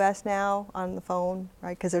from the U.S. now on the phone,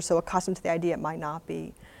 right? Because they're so accustomed to the idea it might not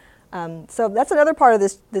be. So that's another part of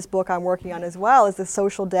this book I'm working on as well, is the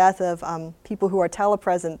social death of people who are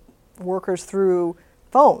telepresent workers through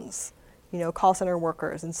phones. Call center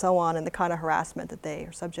workers and so on, and the kind of harassment that they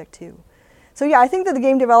are subject to. So yeah, I think that the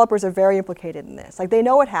game developers are very implicated in this. Like, they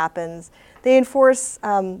know what happens. They enforce,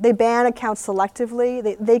 they ban accounts selectively.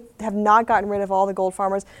 They have not gotten rid of all the gold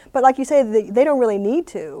farmers. But like you say, they don't really need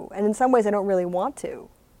to. And in some ways, they don't really want to.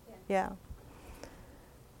 Yeah.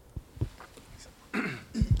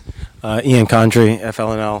 Ian Condry,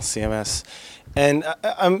 FLNL, CMS. And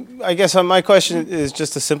I guess my question is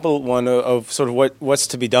just a simple one of sort of what's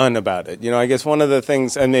to be done about it. I guess one of the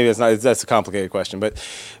things, and maybe that's a complicated question, but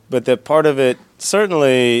that part of it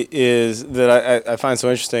certainly is that I find so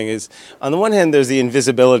interesting is, on the one hand, there's the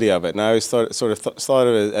invisibility of it, and I always thought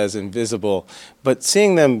of it as invisible, but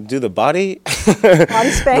seeing them do the body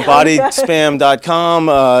spam. The bodyspam.com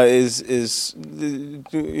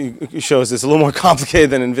shows it's a little more complicated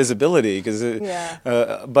than invisibility, because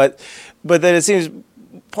but then it seems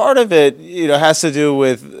part of it has to do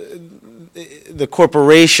with the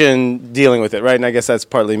corporation dealing with it, right? And I guess that's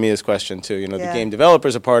partly Mia's question too. The game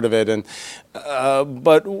developers are part of it, and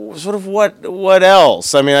but sort of what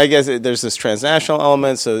else? I mean, I guess there's this transnational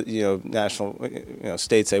element. So national,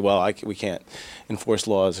 states say, well, we can't enforce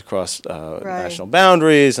laws across national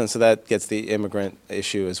boundaries, and so that gets the immigrant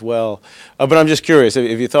issue as well. But I'm just curious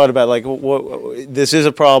if you thought about this is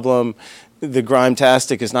a problem. The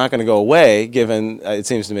grime-tastic is not going to go away, given, it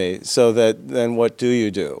seems to me, so that then what do you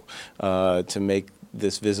do to make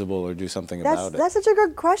this visible or do something about it? That's such a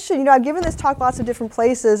good question. I've given this talk lots of different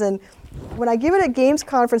places, and when I give it at games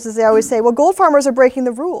conferences, they always say, well, gold farmers are breaking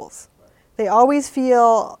the rules. They always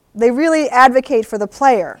they really advocate for the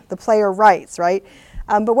player rights, right?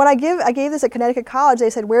 But when I gave this at Connecticut College, they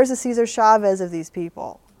said, where's the Cesar Chavez of these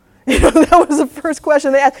people? That was the first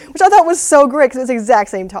question they asked, which I thought was so great, because it's the exact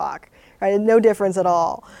same talk. Right, no difference at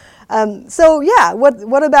all. So yeah,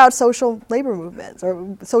 what about social labor movements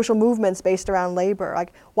or social movements based around labor?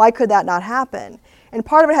 Like, why could that not happen? And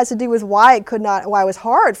part of it has to do with why it was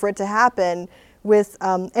hard for it to happen with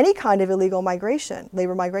any kind of illegal migration,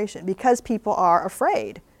 labor migration, because people are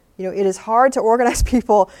afraid. It is hard to organize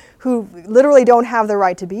people who literally don't have the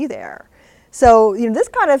right to be there. So this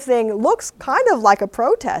kind of thing looks kind of like a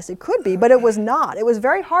protest. It could be, but it was not. It was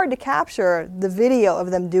very hard to capture the video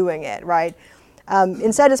of them doing it, right?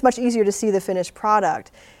 Instead, it's much easier to see the finished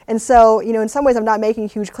product. And so, in some ways, I'm not making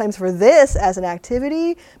huge claims for this as an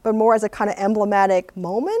activity, but more as a kind of emblematic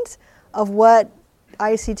moment of what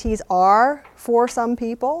ICTs are for some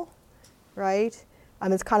people, right?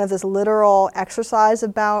 It's kind of this literal exercise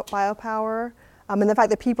about biopower. And the fact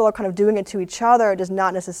that people are kind of doing it to each other does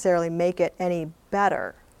not necessarily make it any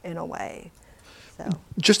better in a way. So.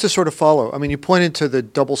 Just to sort of follow, you pointed to the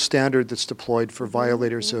double standard that's deployed for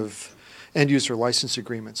violators of end-user license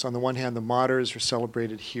agreements. On the one hand, the modders are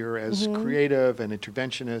celebrated here as creative and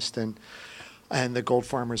interventionist, and and the gold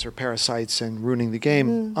farmers are parasites and ruining the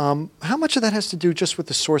game. How much of that has to do just with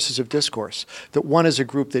the sources of discourse? That one is a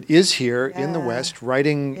group that is here in the West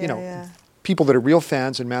writing, people that are real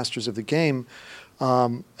fans and masters of the game,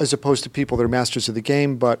 as opposed to people that are masters of the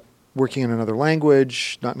game but working in another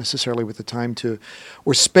language, not necessarily with the time to,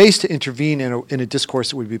 or space to intervene in a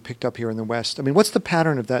discourse that would be picked up here in the West. I mean, what's the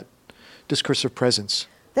pattern of that discursive presence?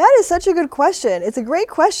 That is such a good question. It's a great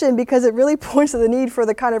question because it really points to the need for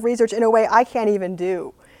the kind of research in a way I can't even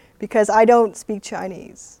do, because I don't speak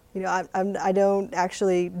Chinese. I don't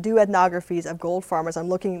actually do ethnographies of gold farmers. I'm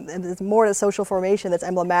looking more at social formation that's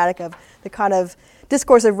emblematic of the kind of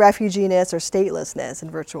discourse of refuginess or statelessness in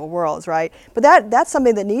virtual worlds, right? But that's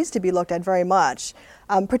something that needs to be looked at very much,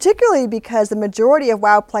 particularly because the majority of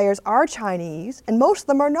WoW players are Chinese, and most of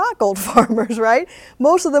them are not gold farmers, right?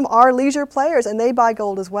 Most of them are leisure players, and they buy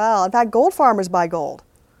gold as well. In fact, gold farmers buy gold,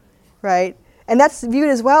 right? And that's viewed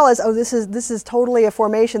as well as, this is totally a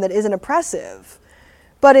formation that isn't oppressive.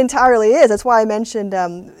 But entirely is. That's why I mentioned,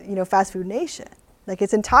 Fast Food Nation. Like,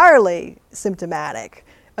 it's entirely symptomatic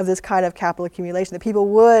of this kind of capital accumulation that people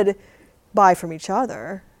would buy from each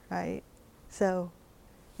other, right? So,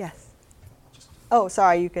 yes. Oh,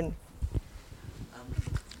 sorry, you can.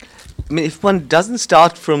 I mean, if one doesn't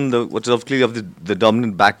start from what's clearly of the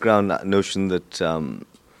dominant background notion that kind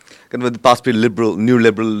of the possibly new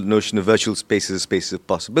liberal notion of virtual spaces, spaces of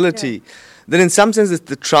possibility, then in some sense it's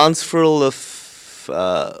the transferal of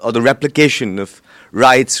or the replication of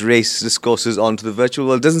rights, race discourses onto the virtual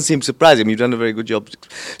world doesn't seem surprising. I mean, you've done a very good job.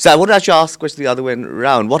 So I want to actually ask the question the other way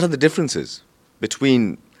around. What are the differences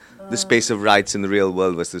between the space of rights in the real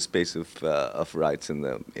world versus the space of rights in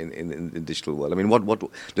the digital world? I mean, what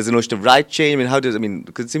does the notion of right change? I mean,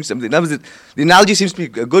 because it seems the analogy seems to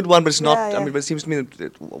be a good one, but it's not. I mean, but it seems to me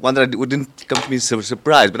one that didn't come to me as a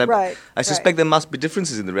surprise. But I suspect there must be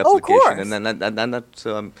differences in the replication, and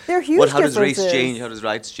that. They're huge how does differences. race change? How does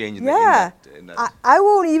rights change? I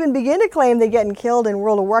won't even begin to claim that getting killed in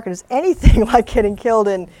World of Warcraft is anything like getting killed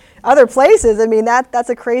in other places. I mean, that's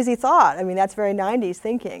a crazy thought. I mean, that's very 90s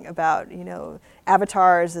thinking about,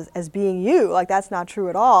 avatars as being you. Like, that's not true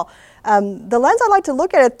at all. The lens I like to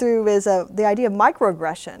look at it through is the idea of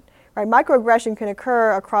microaggression. Right? Microaggression can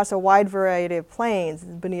occur across a wide variety of planes.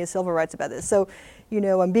 Bonilla Silva writes about this. So,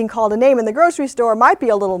 being called a name in the grocery store might be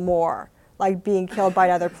a little more like being killed by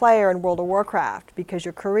another player in World of Warcraft because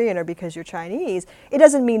you're Korean or because you're Chinese. It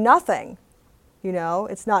doesn't mean nothing.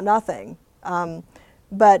 It's not nothing.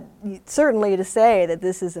 But certainly to say that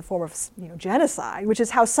this is a form of genocide, which is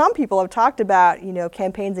how some people have talked about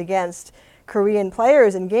campaigns against Korean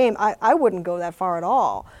players in game, I wouldn't go that far at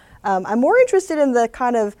all. I'm more interested in the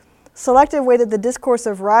kind of selective way that the discourse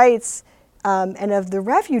of rights and of the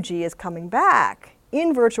refugee is coming back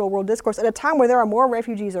in virtual world discourse at a time where there are more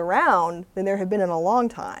refugees around than there have been in a long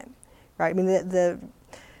time. Right? I mean,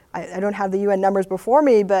 I don't have the UN numbers before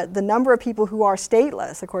me, but the number of people who are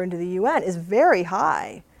stateless, according to the UN, is very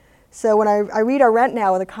high. So when I read Arendt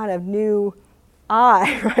now with a kind of new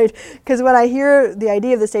eye, right? Because when I hear the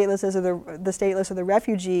idea of the statelessness or the stateless or the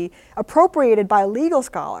refugee appropriated by legal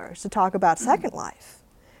scholars to talk about Second Life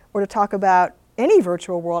or to talk about any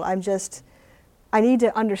virtual world, I need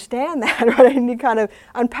to understand that, right? I need to kind of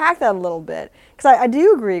unpack that a little bit. Because I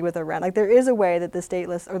do agree with Arendt. Like, there is a way that the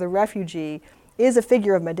stateless or the refugee is a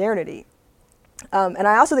figure of modernity. And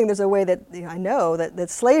I also think there's a way that I know that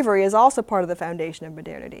slavery is also part of the foundation of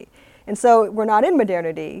modernity. And so we're not in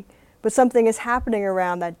modernity, but something is happening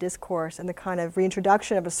around that discourse and the kind of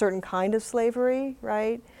reintroduction of a certain kind of slavery,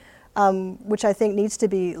 right? Which I think needs to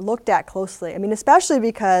be looked at closely. I mean, especially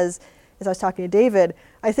because, as I was talking to David,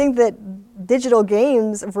 I think that digital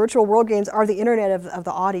games, virtual world games, are the internet of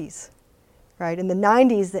the oddies. Right? In the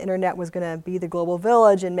 90s, the internet was going to be the global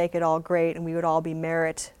village and make it all great, and we would all be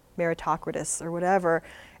meritocratous or whatever.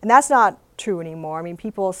 And that's not true anymore. I mean,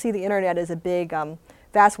 people see the internet as a big,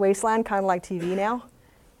 vast wasteland, kind of like TV now.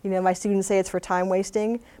 My students say it's for time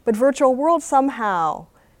wasting. But virtual worlds somehow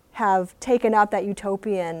have taken up that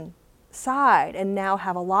utopian side and now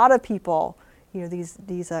have a lot of people, these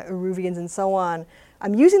Eruvians and so on,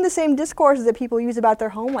 using the same discourses that people use about their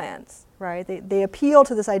homelands. Right? They appeal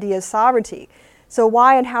to this idea of sovereignty. So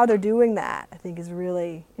why and how they're doing that, I think, is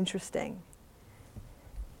really interesting.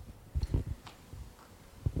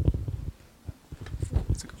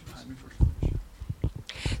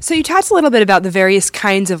 So you talked a little bit about the various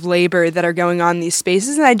kinds of labor that are going on in these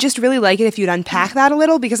spaces, and I'd just really like it if you'd unpack that a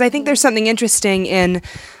little, because I think there's something interesting in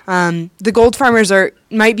the gold farmers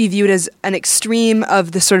might be viewed as an extreme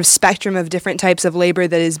of the sort of spectrum of different types of labor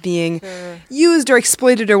that is being used or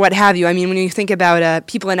exploited or what have you. I mean, when you think about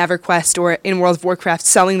people in EverQuest or in World of Warcraft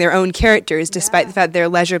selling their own characters, despite the fact they're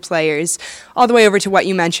leisure players, all the way over to what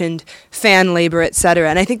you mentioned, fan labor, etc.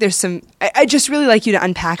 And I think there's some. I just really like you to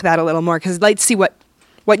unpack that a little more, because I'd like to see what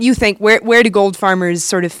you think. Where do gold farmers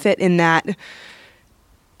sort of fit in that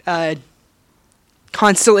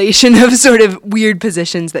constellation of sort of weird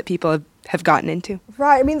positions that people have gotten into?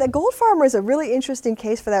 Right. I mean, the gold farmer is a really interesting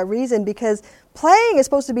case for that reason, because playing is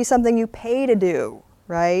supposed to be something you pay to do,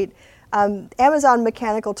 right? Amazon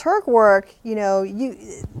Mechanical Turk work,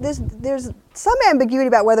 there's some ambiguity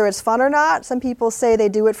about whether it's fun or not. Some people say they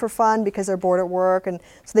do it for fun because they're bored at work, and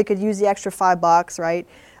so they could use the extra $5, right?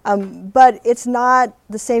 But it's not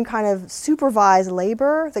the same kind of supervised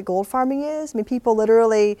labor that gold farming is. I mean, people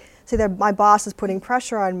literally say that my boss is putting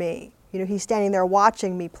pressure on me. He's standing there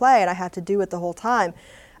watching me play, and I have to do it the whole time.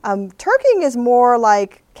 Turking is more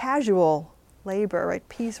like casual labor, right?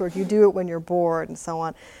 Piecework. You do it when you're bored and so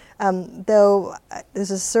on. Though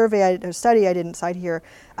there's a study I didn't cite here.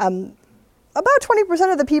 About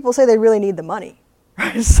 20% of the people say they really need the money.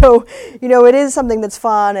 Right? So, it is something that's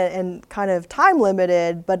fun and kind of time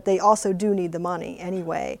limited, but they also do need the money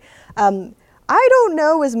anyway. I don't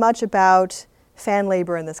know as much about fan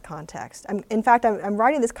labor in this context. In fact, I'm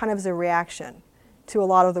writing this kind of as a reaction to a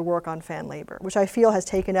lot of the work on fan labor, which I feel has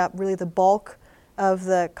taken up really the bulk of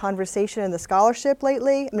the conversation and the scholarship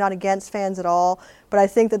lately. I'm not against fans at all, but I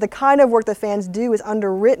think that the kind of work that fans do is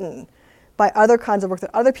underwritten by other kinds of work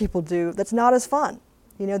that other people do that's not as fun.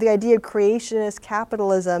 The idea of creationist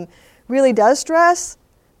capitalism really does stress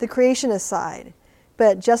the creationist side.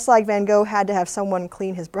 But just like Van Gogh had to have someone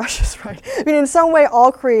clean his brushes, right? I mean, in some way,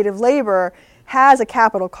 all creative labor has a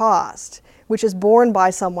capital cost, which is borne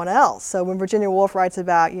by someone else. So when Virginia Woolf writes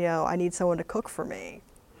about, I need someone to cook for me,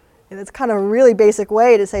 and it's kind of a really basic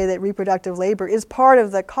way to say that reproductive labor is part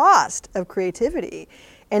of the cost of creativity.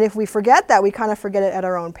 And if we forget that, we kind of forget it at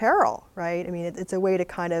our own peril, right? I mean, it's a way to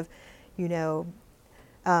kind of,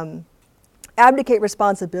 abdicate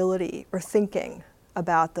responsibility or thinking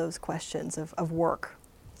about those questions of work.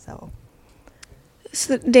 So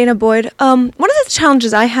Dana Boyd, one of the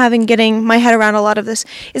challenges I have in getting my head around a lot of this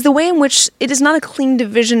is the way in which it is not a clean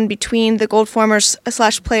division between the gold farmers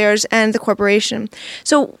 / players and the corporation.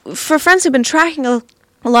 So for friends who've been tracking a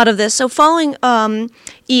lot of this, so following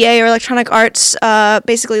EA or Electronic Arts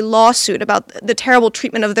basically lawsuit about the terrible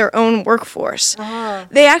treatment of their own workforce,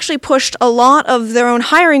 they actually pushed a lot of their own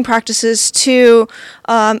hiring practices to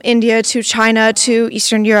India, to China, to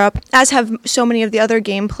Eastern Europe, as have so many of the other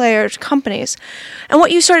game players companies. And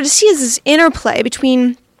what you started to see is this interplay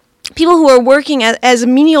between people who are working as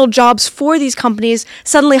menial jobs for these companies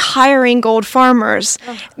suddenly hiring gold farmers,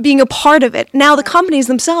 being a part of it. Now the companies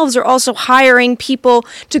themselves are also hiring people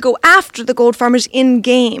to go after the gold farmers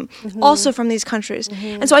in-game, also from these countries.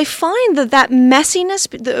 And so I find that messiness,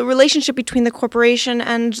 the relationship between the corporation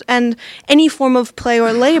and any form of play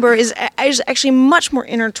or labor is actually much more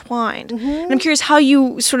intertwined. And I'm curious how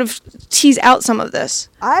you sort of tease out some of this.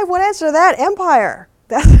 I have one answer to that: empire.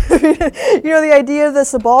 The idea of the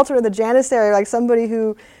subaltern, the janissary, like somebody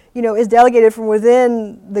who, is delegated from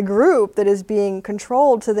within the group that is being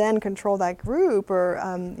controlled to then control that group, or,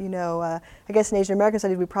 I guess in Asian American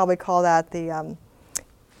studies we probably call that the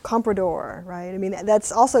comprador, right? I mean,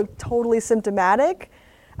 that's also totally symptomatic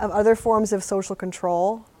of other forms of social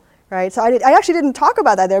control. Right, so I actually didn't talk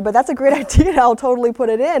about that there, but that's a great idea. I'll totally put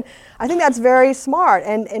it in. I think that's very smart,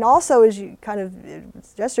 and also, as you kind of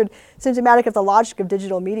suggested, symptomatic of the logic of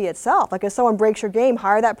digital media itself. Like if someone breaks your game,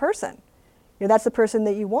 hire that person. That's the person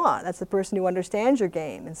that you want. That's the person who understands your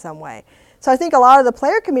game in some way. So I think a lot of the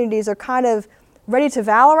player communities are kind of ready to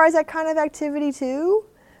valorize that kind of activity too,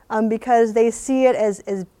 because they see it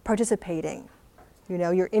as participating.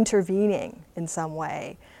 You're intervening in some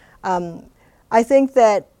way. I think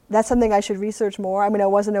that's something I should research more. I mean, I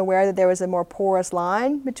wasn't aware that there was a more porous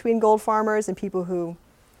line between gold farmers and people who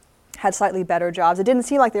had slightly better jobs. It didn't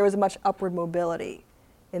seem like there was much upward mobility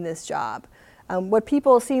in this job. What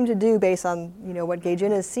people seem to do, based on what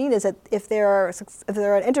Gaijin has seen, is that if they're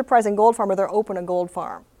an enterprising gold farmer, they'll open a gold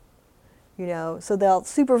farm. So they'll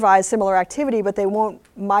supervise similar activity, but they won't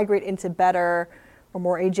migrate into better or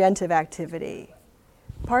more agentive activity.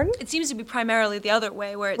 Pardon? It seems to be primarily the other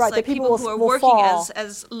way, where it's right, like people who are working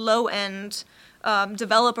as low-end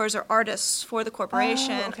developers or artists for the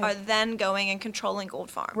corporation are then going and controlling Gold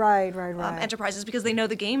Farm. Right. Enterprises, because they know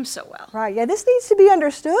the game so well. Right. Yeah, this needs to be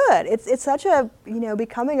understood. It's such a,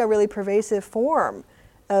 becoming a really pervasive form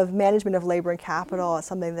of management of labor and capital. It's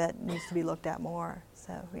something that needs to be looked at more.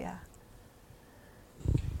 So, yeah.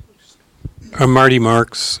 Marty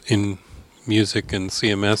Marks in music and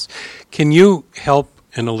CMS. Can you help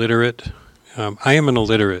an illiterate? I am an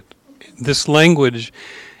illiterate. This language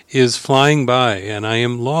is flying by, and I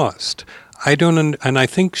am lost. And I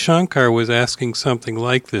think Shankar was asking something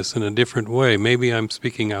like this in a different way. Maybe I'm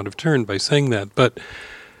speaking out of turn by saying that. But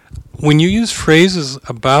when you use phrases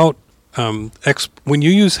about, when you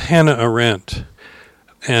use Hannah Arendt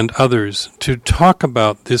and others to talk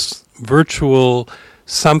about this virtual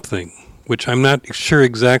something, which I'm not sure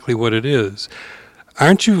exactly what it is,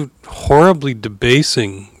 aren't you horribly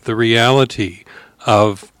debasing the reality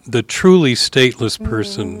of the truly stateless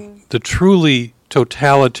person, the truly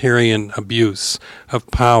totalitarian abuse of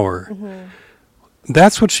power?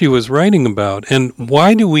 That's what she was writing about. And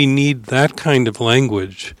why do we need that kind of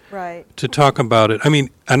language to talk about it? I mean,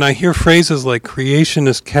 and I hear phrases like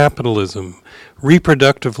creationist capitalism,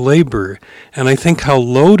 reproductive labor, and I think how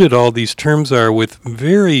loaded all these terms are with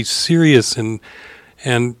very serious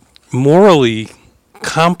and morally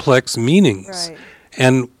complex meanings.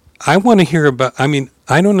 And I want to hear about,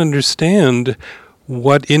 I don't understand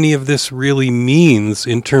what any of this really means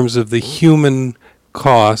in terms of the human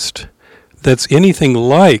cost that's anything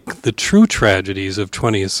like the true tragedies of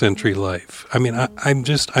 20th century life. I mean,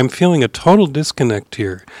 I'm feeling a total disconnect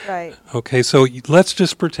here. Right. Okay, so let's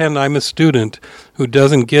just pretend I'm a student who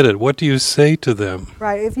doesn't get it. What do you say to them?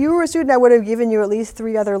 Right. If you were a student, I would have given you at least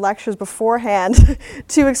 3 other lectures beforehand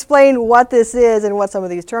to explain what this is and what some of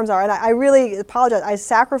these terms are. And I really apologize. I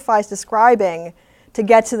sacrificed describing to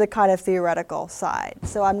get to the kind of theoretical side.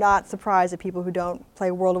 So I'm not surprised that people who don't play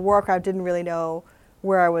World of Warcraft didn't really know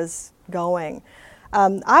where I was going.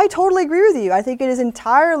 I totally agree with you. I think it is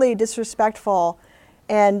entirely disrespectful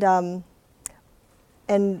and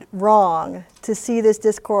wrong to see this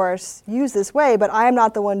discourse used this way, but I am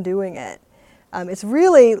not the one doing it. It's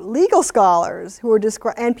really legal scholars who are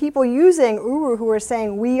and people using Uru who are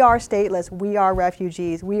saying we are stateless, we are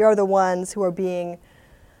refugees, we are the ones who are being,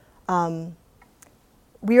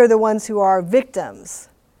 we are the ones who are victims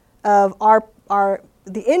of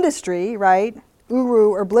the industry, right? Uru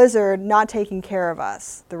or Blizzard not taking care of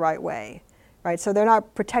us the right way, right? So they're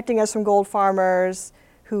not protecting us from gold farmers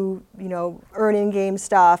who, earn in-game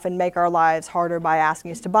stuff and make our lives harder by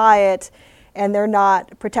asking us to buy it, and they're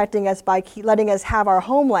not protecting us by letting us have our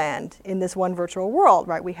homeland in this one virtual world,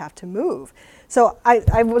 right? We have to move. So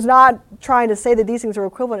I was not trying to say that these things are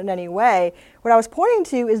equivalent in any way. What I was pointing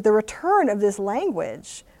to is the return of this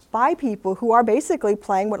language by people who are basically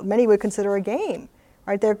playing what many would consider a game,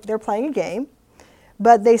 right? They're playing a game.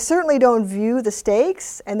 But they certainly don't view the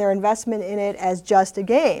stakes and their investment in it as just a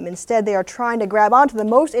game. Instead, they are trying to grab onto the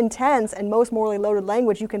most intense and most morally loaded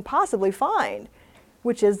language you can possibly find,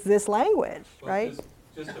 which is this language, right?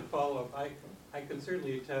 Just to follow up, I can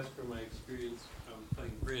certainly attest from my experience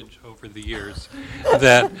playing bridge over the years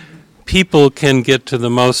that people can get to the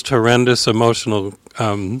most horrendous emotional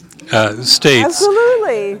states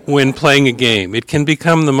when playing a game. It can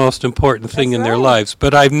become the most important thing in their lives.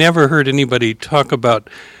 But I've never heard anybody talk about,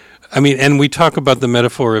 and we talk about the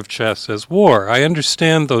metaphor of chess as war. I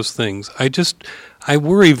understand those things. I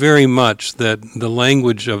worry very much that the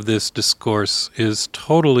language of this discourse is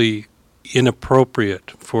totally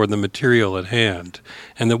inappropriate for the material at hand,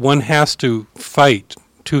 and that one has to fight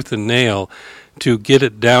tooth and nail to get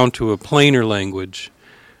it down to a plainer language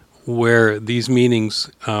where these meanings,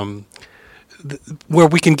 where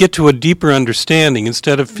we can get to a deeper understanding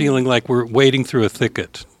instead of feeling like we're wading through a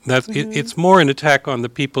thicket. It's more an attack on the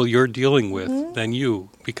people you're dealing with than you,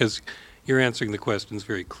 because you're answering the questions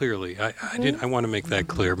very clearly. I want to make that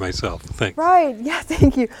clear myself. Thanks. Right. Yeah.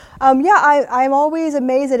 Thank you. I'm always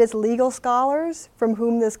amazed that it's legal scholars from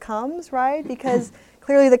whom this comes, right? Because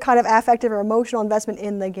clearly the kind of affective or emotional investment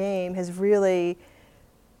in the game has really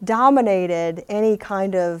dominated any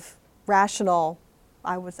kind of rational,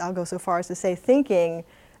 I'll go so far as to say, thinking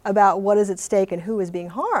about what is at stake and who is being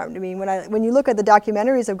harmed. I mean, when you look at the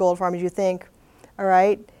documentaries of gold farmers, you think, all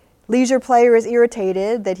right, leisure player is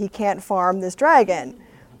irritated that he can't farm this dragon,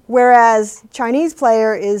 whereas Chinese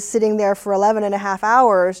player is sitting there for 11 and a half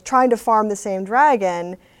hours trying to farm the same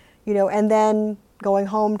dragon, and then going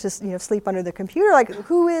home to sleep under the computer. Like,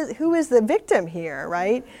 who is the victim here,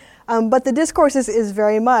 right? But the discourse is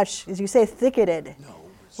very much, as you say, thicketed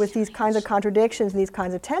with these kinds of contradictions and these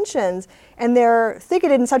kinds of tensions, and they're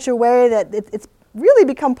thicketed in such a way that really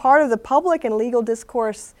become part of the public and legal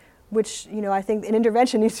discourse, which, I think an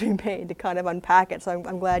intervention needs to be made to kind of unpack it. So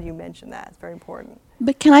I'm glad you mentioned that. It's very important.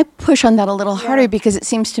 But can I push on that a little harder? Because it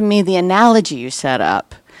seems to me the analogy you set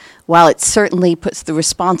up, while it certainly puts the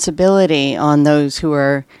responsibility on those who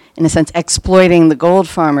are, in a sense, exploiting the gold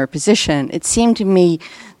farmer position, it seemed to me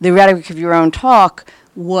the rhetoric of your own talk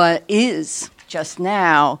is just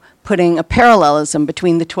now putting a parallelism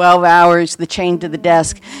between the 12 hours, the chain to the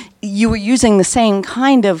desk. You were using the same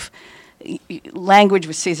kind of language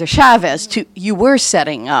with Cesar Chavez. You were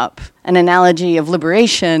setting up an analogy of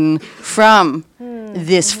liberation from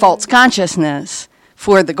this false consciousness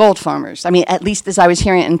for the gold farmers. I mean, at least as I was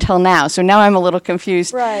hearing it until now. So now I'm a little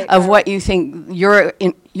confused of what you think your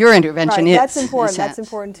intervention is. That's important. That's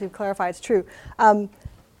important to clarify. It's true.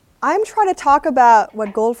 I'm trying to talk about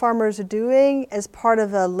what gold farmers are doing as part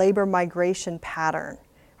of a labor migration pattern.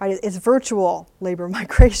 Right? It's virtual labor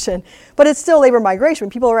migration, but it's still labor migration.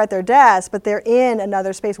 People are at their desks, but they're in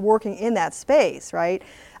another space working in that space, right?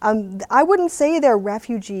 I wouldn't say they're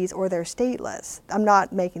refugees or they're stateless. I'm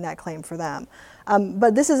not making that claim for them.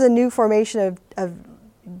 But this is a new formation of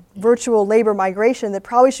virtual labor migration that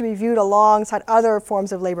probably should be viewed alongside other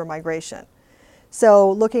forms of labor migration.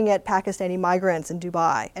 So looking at Pakistani migrants in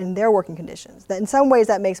Dubai and their working conditions, that in some ways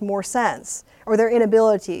that makes more sense, or their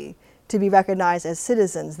inability to be recognized as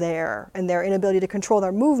citizens there, and their inability to control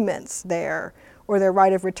their movements there, or their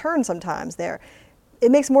right of return sometimes there.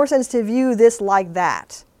 It makes more sense to view this like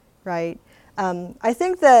that, right? I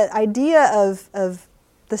think the idea of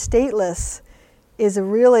the stateless is a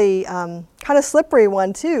really kind of slippery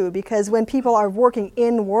one too, because when people are working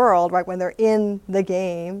in world, right, when they're in the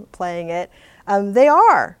game, playing it, they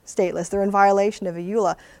are stateless. They're in violation of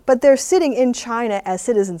EULA, but they're sitting in China as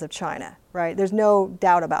citizens of China, right? There's no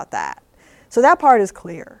doubt about that. So that part is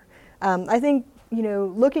clear. I think,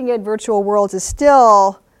 looking at virtual worlds is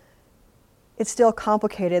still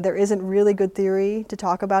complicated. There isn't really good theory to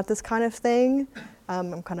talk about this kind of thing.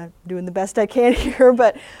 I'm kind of doing the best I can here,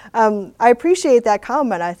 but I appreciate that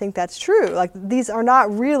comment. I think that's true. Like, these are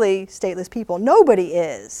not really stateless people. Nobody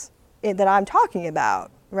is that I'm talking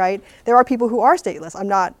about, right? There are people who are stateless. I'm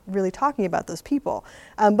not really talking about those people.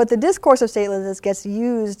 But the discourse of statelessness gets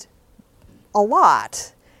used a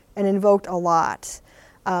lot and invoked a lot.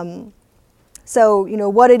 So,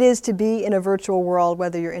 what it is to be in a virtual world,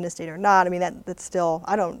 whether you're in a state or not, I mean, that's still,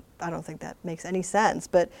 I don't think that makes any sense.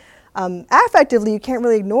 But affectively, you can't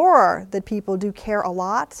really ignore that people do care a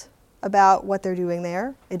lot about what they're doing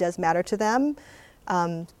there. It does matter to them.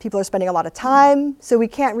 People are spending a lot of time, so we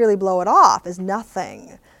can't really blow it off as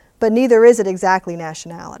nothing. But neither is it exactly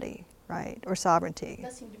nationality, right, or sovereignty. It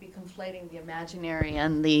does seem to be conflating the imaginary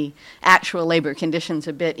and the actual labor conditions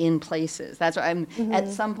a bit in places. That's why at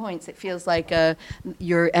some points it feels like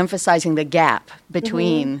you're emphasizing the gap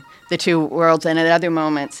between the two worlds, and at other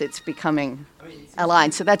moments it's becoming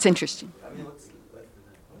aligned. So that's interesting.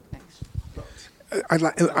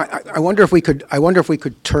 I wonder if we could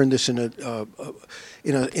turn this in an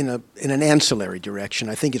ancillary direction.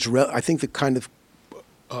 I think the kind of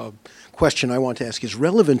question I want to ask is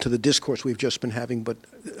relevant to the discourse we've just been having, but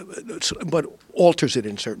alters it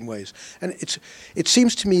in certain ways. And it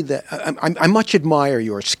seems to me that I much admire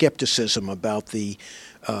your skepticism about the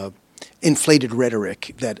inflated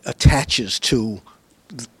rhetoric that attaches to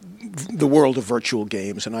the world of virtual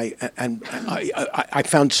games, and I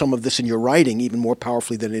found some of this in your writing even more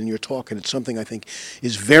powerfully than in your talk, and it's something I think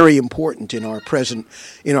is very important in our present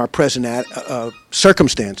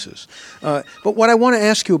circumstances. But what I want to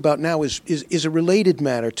ask you about now is a related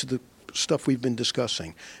matter to the stuff we've been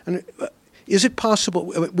discussing. And is it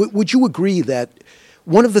possible? Would you agree that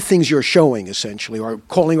one of the things you're showing, essentially, or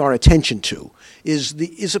calling our attention to, is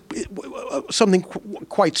something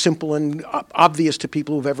quite simple and obvious to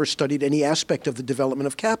people who've ever studied any aspect of the development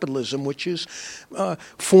of capitalism, which is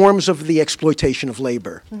forms of the exploitation of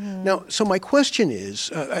labor. Now, so my question is,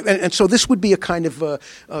 and so this would be a kind of a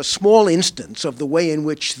small instance of the way in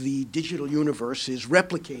which the digital universe is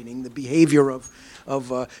replicating the behavior of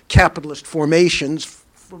capitalist formations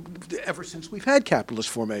ever since we've had capitalist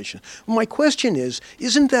formation. My question is,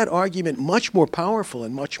 isn't that argument much more powerful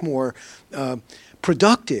and much more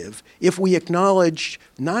productive if we acknowledge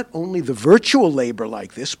not only the virtual labor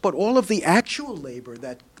like this, but all of the actual labor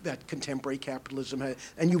that contemporary capitalism has,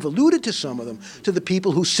 and you've alluded to some of them, to the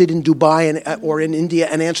people who sit in Dubai or in India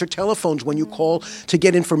and answer telephones when you call to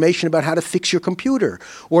get information about how to fix your computer,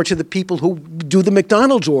 or to the people who do the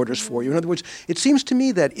McDonald's orders for you. In other words, it seems to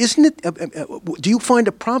me that, do you find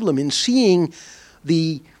a problem in seeing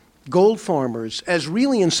the gold farmers as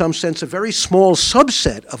really, in some sense, a very small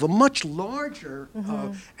subset of a much larger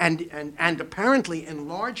and apparently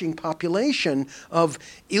enlarging population of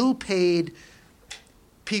ill-paid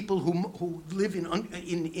people who live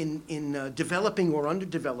in developing or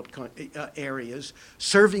underdeveloped areas,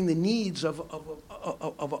 serving the needs of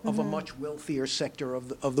a much wealthier sector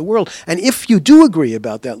of the world. And if you do agree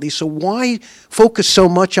about that, Lisa, why focus so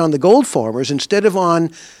much on the gold farmers instead of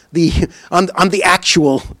on the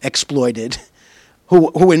actual exploited,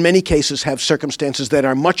 who in many cases have circumstances that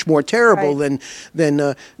are much more terrible than 20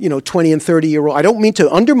 and 30-year-old. I don't mean to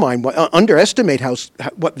underestimate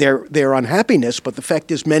what their unhappiness, but the fact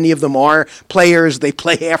is many of them are players. They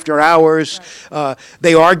play after hours.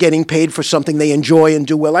 They are getting paid for something they enjoy and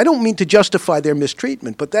do well. I don't mean to justify their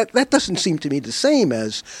mistreatment, but that doesn't seem to me the same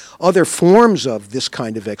as other forms of this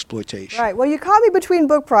kind of exploitation. Right. Well, you caught me between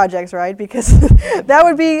book projects, right? Because that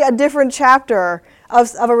would be a different chapter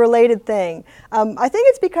of a related thing. I think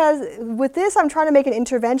it's because with this, I'm trying to make an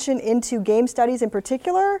intervention into game studies in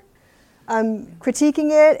particular,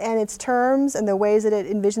 critiquing it and its terms and the ways that it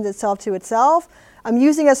envisions itself to itself. I'm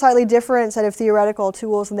using a slightly different set of theoretical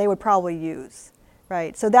tools than they would probably use,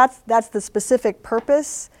 right? So that's the specific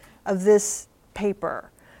purpose of this paper.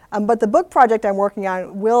 But the book project I'm working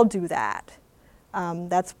on will do that.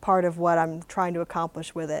 That's part of what I'm trying to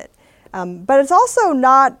accomplish with it. But it's also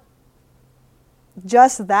not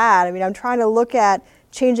just that. I mean, I'm trying to look at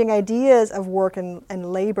changing ideas of work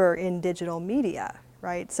and labor in digital media,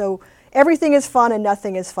 right? So everything is fun and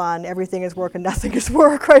nothing is fun. Everything is work and nothing is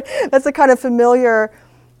work, right? That's a kind of familiar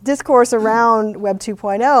discourse around Web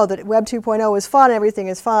 2.0, that Web 2.0 is fun, everything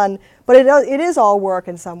is fun, but it is all work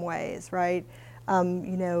in some ways, right?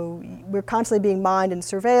 We're constantly being mined and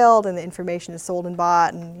surveilled, and the information is sold and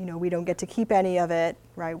bought, and we don't get to keep any of it,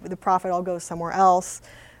 right? The profit all goes somewhere else.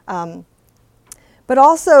 But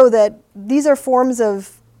also that these are forms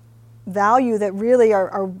of value that really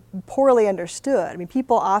are poorly understood. I mean,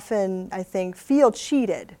 people often, I think, feel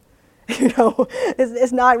cheated.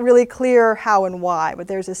 It's not really clear how and why, but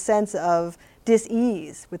there's a sense of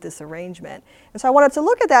dis-ease with this arrangement. And so I wanted to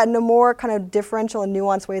look at that in a more kind of differential and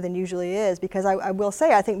nuanced way than usually is, because I will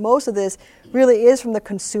say I think most of this really is from the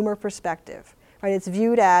consumer perspective, right? It's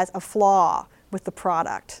viewed as a flaw with the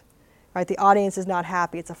product, right? The audience is not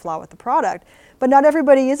happy, it's a flaw with the product. But not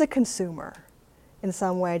everybody is a consumer in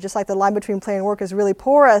some way. Just like the line between play and work is really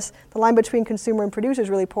porous, the line between consumer and producer is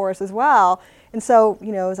really porous as well. And so,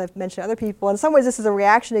 as I've mentioned to other people, in some ways this is a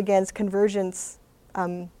reaction against convergence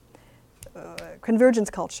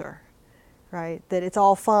culture, right? That it's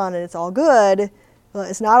all fun and it's all good. Well,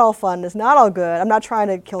 it's not all fun, it's not all good. I'm not trying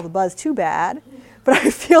to kill the buzz too bad, but I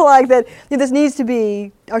feel like that this needs to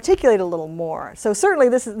be articulated a little more. So certainly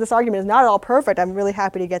this argument is not at all perfect. I'm really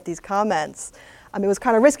happy to get these comments. It was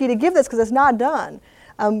kind of risky to give this because it's not done.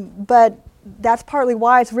 But that's partly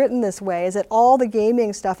why it's written this way, is that all the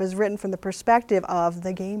gaming stuff is written from the perspective of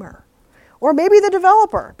the gamer. Or maybe the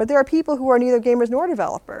developer, but there are people who are neither gamers nor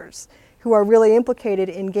developers who are really implicated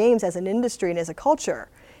in games as an industry and as a culture.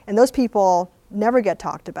 And those people never get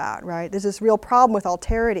talked about, right? There's this real problem with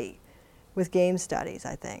alterity with game studies,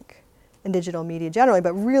 I think, in digital media generally,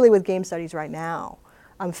 but really with game studies right now.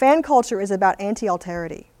 Fan culture is about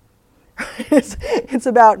anti-alterity. It's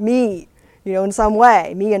about me, in some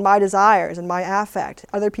way, me and my desires and my affect.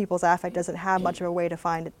 Other people's affect doesn't have much of a way to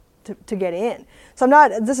find it, to get in. So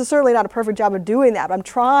this is certainly not a perfect job of doing that, but I'm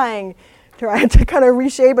trying to kind of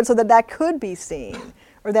reshape it so that could be seen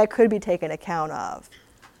or that could be taken account of.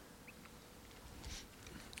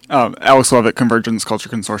 Alex Levitt, Convergence Culture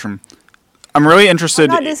Consortium. I'm really interested.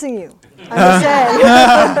 I'm not dissing you. I'm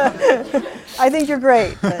just saying. I think you're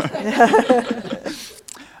great.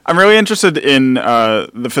 I'm really interested in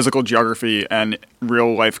the physical geography and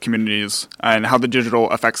real life communities and how the digital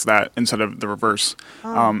affects that instead of the reverse.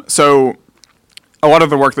 So a lot of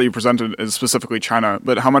the work that you presented is specifically China,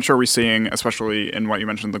 but how much are we seeing, especially in what you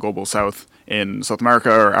mentioned, the global south, in South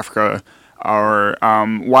America or Africa, or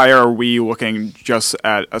why are we looking just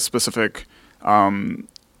at a specific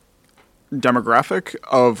demographic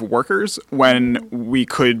of workers when we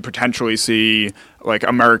could potentially see like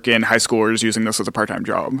American high schoolers using this as a part-time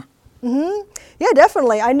job? Mm-hmm. Yeah,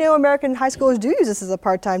 definitely. I know American high schoolers do use this as a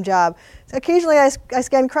part-time job. Occasionally I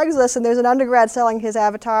scan Craigslist and there's an undergrad selling his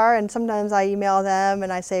avatar, and sometimes I email them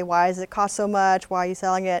and I say, why does it cost so much? Why are you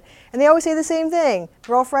selling it? And they always say the same thing,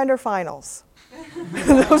 girlfriend or finals.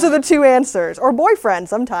 Those are the two answers. Or boyfriend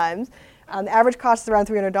sometimes. The average cost is around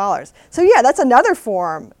 $300. So yeah, that's another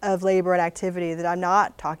form of labor and activity that I'm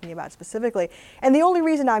not talking about specifically. And the only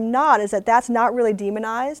reason I'm not is that that's not really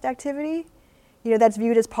demonized activity that's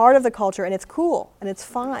viewed as part of the culture, and it's cool and it's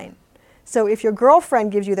fine. So if your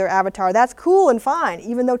girlfriend gives you their avatar, that's cool and fine,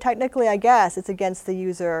 even though technically, I guess, it's against the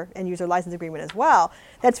user and user license agreement as well.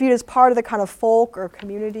 That's viewed as part of the kind of folk or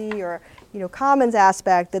community or commons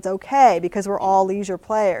aspect that's okay because we're all leisure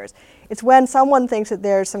players. It's when someone thinks that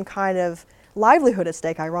there's some kind of livelihood at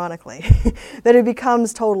stake, ironically, that it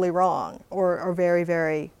becomes totally wrong or very,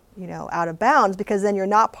 very out of bounds, because then you're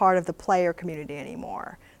not part of the player community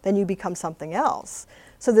anymore. Then you become something else.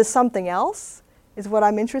 So this something else is what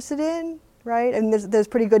I'm interested in, right? And there's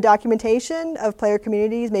pretty good documentation of player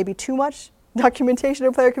communities, maybe too much documentation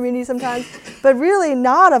of player communities sometimes, but really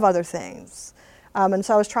not of other things. And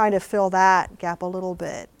so I was trying to fill that gap a little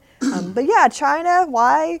bit. But yeah, China,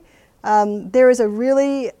 why? There is a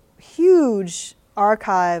really huge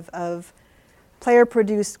archive of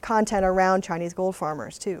player-produced content around Chinese gold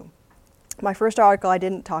farmers, too. My first article I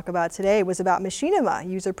didn't talk about today was about machinima,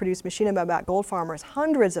 user-produced machinima about gold farmers,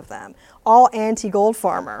 hundreds of them, all anti-gold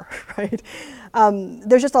farmer, right?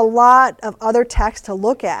 There's just a lot of other text to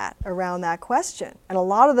look at around that question, and a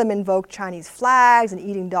lot of them invoke Chinese flags and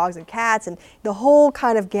eating dogs and cats and the whole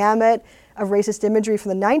kind of gamut of racist imagery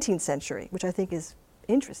from the 19th century, which I think is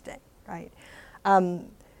interesting, right?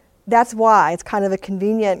 That's why it's kind of a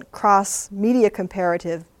convenient cross-media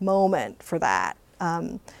comparative moment for that.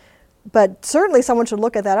 But certainly someone should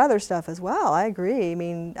look at that other stuff as well. I agree. I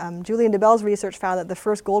mean, Julian DeBell's research found that the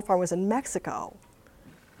first gold farm was in Mexico.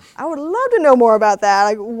 I would love to know more about that.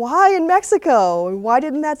 Like, why in Mexico? Why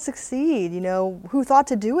didn't that succeed? Who thought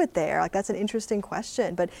to do it there? Like, that's an interesting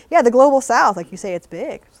question. But yeah, the global south, like you say, it's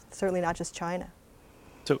big. It's certainly not just China.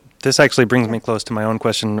 So this actually brings me close to my own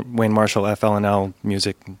question. Wayne Marshall, FLNL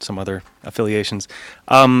Music, and some other affiliations.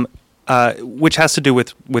 Which has to do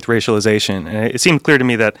with racialization. And it seemed clear to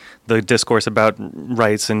me that the discourse about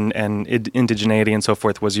rights and indigeneity and so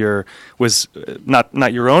forth was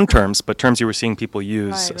not your own terms, but terms you were seeing people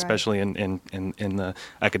use, especially in the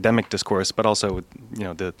academic discourse, but also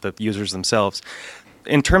the users themselves.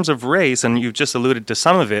 In terms of race, and you've just alluded to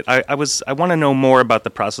some of it, I want to know more about the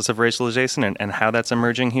process of racialization and how that's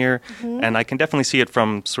emerging here. Mm-hmm. And I can definitely see it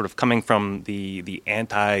from sort of coming from the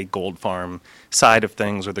anti-gold farm side of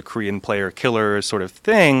things, or the Korean player killer sort of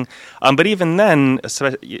thing. But even then,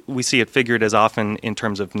 we see it figured as often in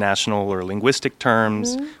terms of national or linguistic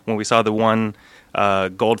terms. Mm-hmm. When we saw the one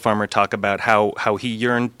gold farmer talk about how he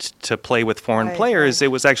yearned to play with foreign players, it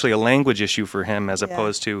was actually a language issue for him, as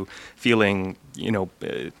opposed to feeling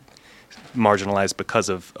marginalized because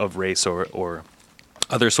of race or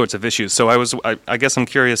other sorts of issues. So I guess I'm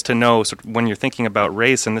curious to know, sort of, when you're thinking about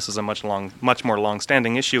race, and this is a much more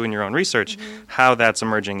long-standing issue in your own research, mm-hmm. how that's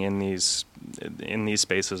emerging in these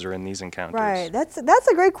spaces or in these encounters. Right. That's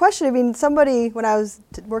a great question. I mean, somebody, when I was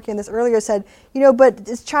working on this earlier, said, but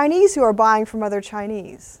it's Chinese who are buying from other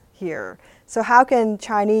Chinese here. So how can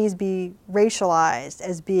Chinese be racialized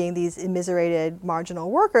as being these immiserated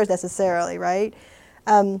marginal workers necessarily, right?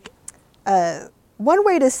 One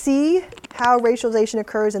way to see how racialization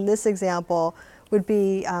occurs in this example would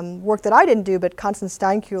be work that I didn't do, but Constance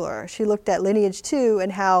Steinkuhler. She looked at Lineage 2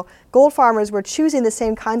 and how gold farmers were choosing the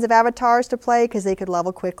same kinds of avatars to play because they could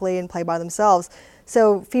level quickly and play by themselves.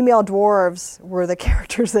 So female dwarves were the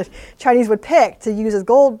characters that Chinese would pick to use as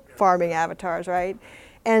gold farming avatars, right?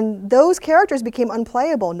 And those characters became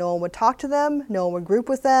unplayable. No one would talk to them, no one would group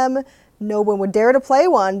with them, no one would dare to play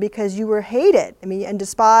one because you were hated, and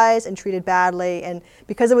despised and treated badly. And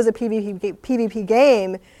because it was a PvP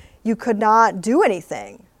game, you could not do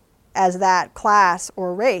anything as that class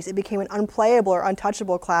or race. It became an unplayable or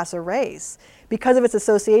untouchable class or race because of its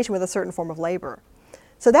association with a certain form of labor.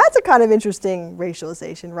 So that's a kind of interesting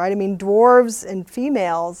racialization, right? I mean, dwarves and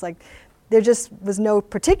females, there just was no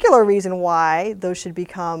particular reason why those should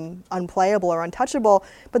become unplayable or untouchable,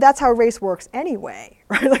 but that's how race works anyway,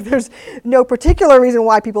 right? There's no particular reason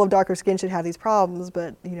why people of darker skin should have these problems,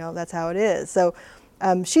 but that's how it is. So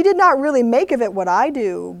she did not really make of it what I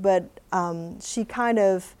do, but she kind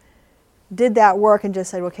of did that work and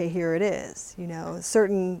just said, okay, here it is.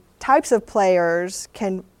 Certain types of players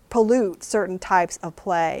can pollute certain types of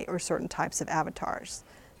play or certain types of avatars.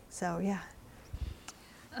 So yeah.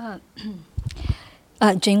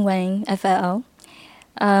 Jing Wang, FLL.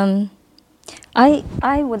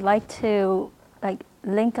 I would like to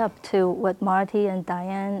link up to what Marty and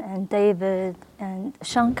Diane and David and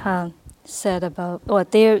Shankar said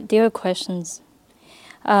about their questions.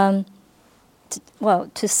 To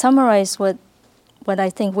summarize what I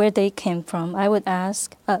think where they came from, I would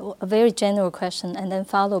ask a very general question and then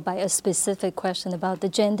followed by a specific question about the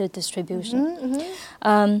gender distribution.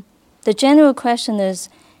 Mm-hmm. The general question is,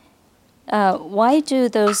 why do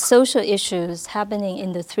those social issues happening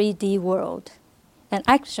in the 3D world? And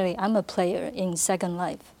actually, I'm a player in Second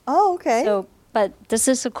Life. Oh, okay. So, but this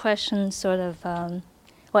is a question sort of,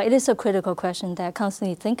 well, it is a critical question that I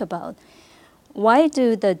constantly think about. Why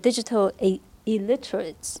do the digital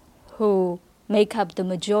illiterates who make up the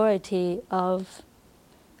majority of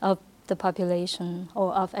the population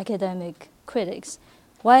or of academic critics,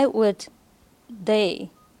 why would they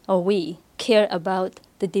or we care about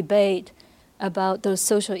the debate about those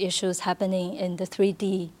social issues happening in the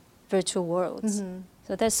 3D virtual worlds? Mm-hmm.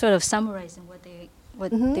 So that's sort of summarizing what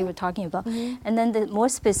they were talking about. Mm-hmm. And then the more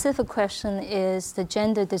specific question is the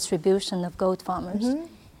gender distribution of goat farmers. Mm-hmm.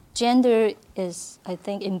 Gender is, I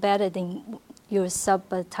think, embedded in your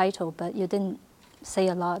subtitle, but you didn't say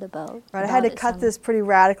a lot about. Right, I had to cut this pretty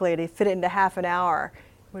radically to fit it into half an hour.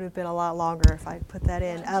 It would have been a lot longer if I put that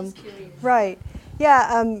in. Right,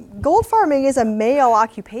 yeah, gold farming is a male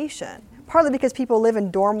occupation, partly because people live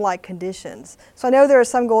in dorm-like conditions. So I know there are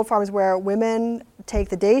some gold farms where women take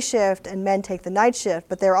the day shift and men take the night shift,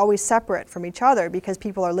 but they're always separate from each other because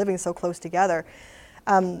people are living so close together.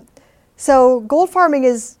 So gold farming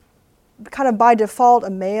is kind of by default a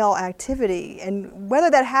male activity, and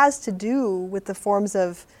whether that has to do with the forms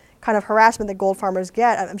of kind of harassment that gold farmers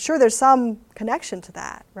get, I'm sure there's some connection to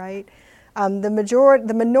that, right?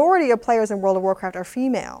 The minority of players in World of Warcraft are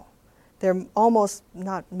female. They're almost,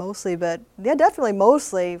 not mostly, but yeah, definitely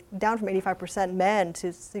mostly, down from 85% men to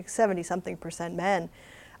 70-something% men.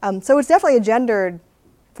 So it's definitely a gendered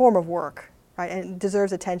form of work, right? And it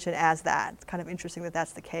deserves attention as that. It's kind of interesting that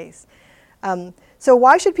that's the case. So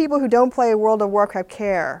why should people who don't play World of Warcraft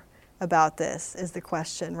care about this is the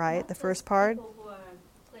question, right? The first part. People who are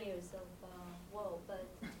players of WoW, but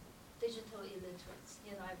digital illiterates.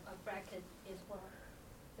 You know, I bracket it well,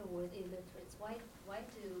 the word illiterates. Why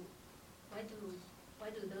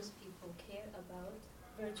do those people care about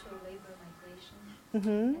virtual labor migration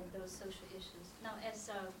and those social issues? Now, as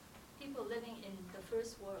people living in the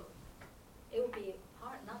first world, it would be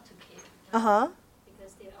hard not to care.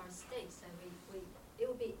 Because there are stakes, and it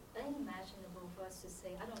would be unimaginable for us to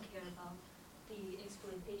say, I don't care about the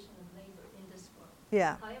exploitation of labor in this world.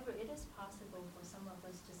 Yeah. However, it is possible for some of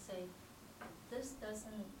us to say, this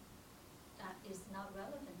is not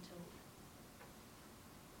relevant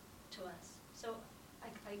to us. So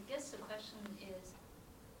I guess the question is,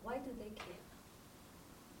 why do they care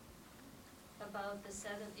about the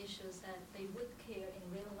set of issues that they would care in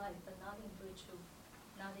real life, but not in the virtual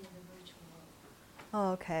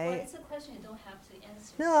world? Okay. Well, it's a question you don't have to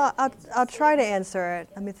answer. No, I'll try to answer it.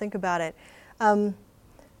 Let me think about it.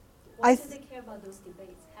 Why do they care about those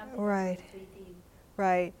debates happening right. in 3D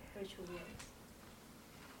right. virtual worlds?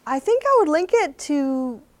 I think I would link it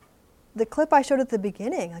to the clip I showed at the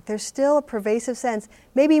beginning. Like, there's still a pervasive sense,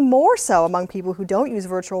 maybe more so among people who don't use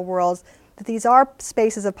virtual worlds, that these are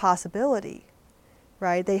spaces of possibility,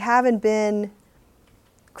 right? They haven't been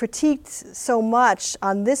critiqued so much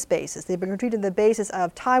on this basis. They've been critiqued on the basis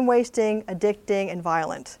of time wasting, addicting, and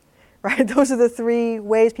violent, right? Those are the three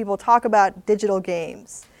ways people talk about digital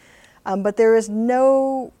games. But there is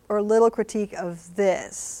no or little critique of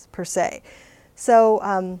this per se.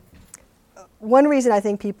 So one reason I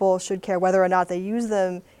think people should care whether or not they use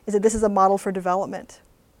them is that this is a model for development,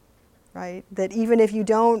 right? That even if you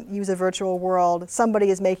don't use a virtual world, somebody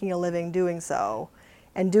is making a living doing so.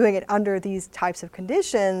 And doing it under these types of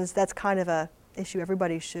conditions, that's kind of a issue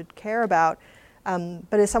everybody should care about.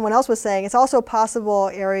 But as someone else was saying, it's also a possible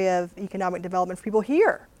area of economic development for people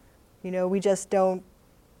here. You know, we just don't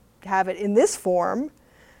have it in this form,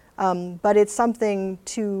 but it's something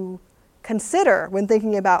to consider when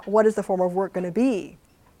thinking about what is the form of work going to be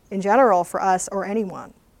in general for us or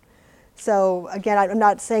anyone. So again, I'm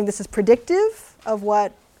not saying this is predictive of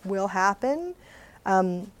what will happen,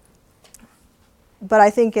 but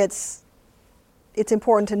I think it's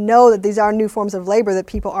important to know that these are new forms of labor that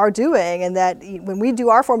people are doing, and that when we do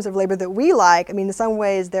our forms of labor that we like, I mean, in some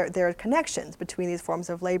ways there are connections between these forms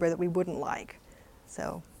of labor that we wouldn't like.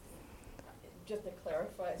 So, just to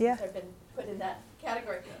clarify, yeah. since I've been put in that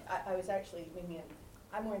category, I was actually thinking,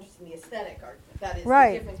 I'm more interested in the aesthetic argument. That is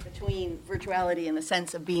right. the difference between virtuality in the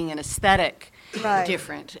sense of being an aesthetic right.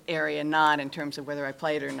 different area, not in terms of whether I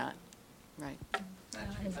play it or not. Right.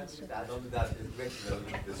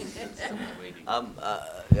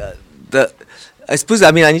 I suppose,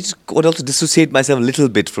 I mean, I need to also dissociate myself a little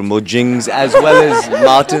bit from Mojing's as well as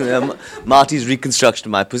Marty's reconstruction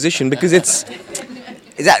of my position, because it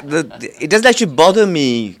doesn't actually bother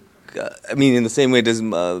me. I mean, in the same way it doesn't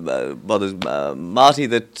bother Marty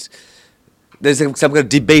that there's some kind of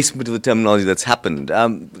debasement of the terminology that's happened.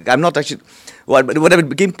 I'm not actually. What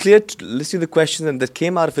became clear listening to the question and that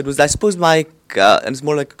came out of it was, I suppose, and it's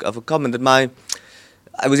more like of a comment, that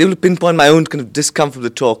I was able to pinpoint my own kind of discomfort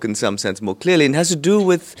with the talk in some sense more clearly, and it has to do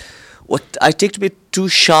with what I take to be a too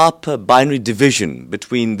sharp binary division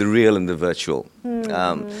between the real and the virtual.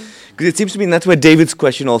 Because it seems to me that's where David's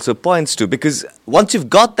question also points to, because once you've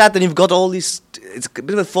got that, then you've got all these, it's a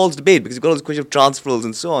bit of a false debate, because you've got all this question of transferals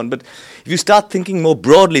and so on, but if you start thinking more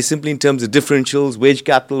broadly, simply in terms of differentials, wage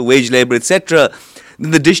capital, wage labor, etc.,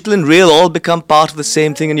 then the digital and real all become part of the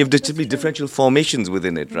same thing, and you have simply differential formations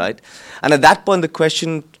within it, right? And at that point, the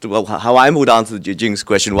question, how I would answer Jing's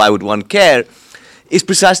question, why would one care, is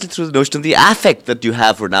precisely through the notion of the affect that you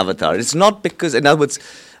have for an avatar. It's not because, in other words,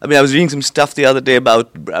 I was reading some stuff the other day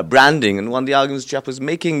about branding, and one of the arguments Jeff was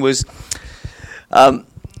making was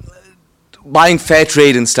buying fair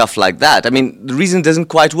trade and stuff like that. The reason it doesn't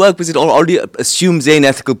quite work because it already assumes an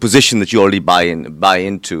ethical position that you already buy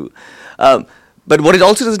into. But what it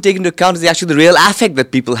also doesn't take into account is actually the real affect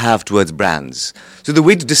that people have towards brands. So the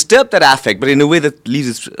way to disturb that affect, but in a way that leaves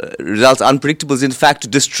its results unpredictable, is in fact to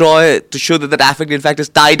destroy, to show that that affect in fact is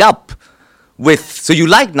tied up with. So you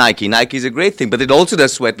like Nike. Nike is a great thing, but it also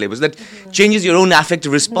does sweat labor. So that changes your own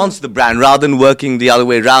affective response to the brand rather than working the other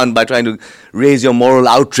way around by trying to raise your moral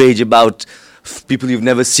outrage about people you've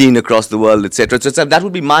never seen across the world, etc. So that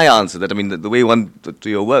would be my answer. That the way one to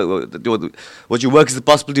your work, what your work is the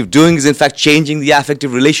possibility of doing is in fact changing the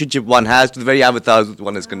affective relationship one has to the very avatars that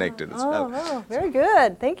one is connected. Very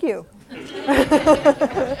good. Thank you.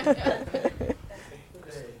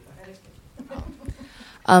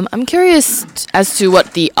 I'm curious as to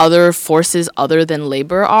what the other forces other than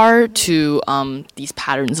labor are to these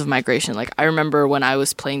patterns of migration. Like, I remember when I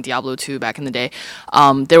was playing Diablo 2 back in the day,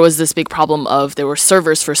 there was this big problem of there were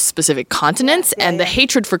servers for specific continents, and the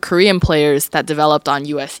hatred for Korean players that developed on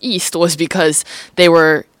US East was because they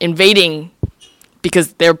were invading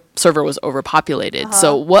because their server was overpopulated.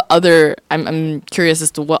 So what other, I'm curious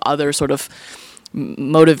as to what other sort of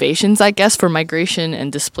motivations, I guess, for migration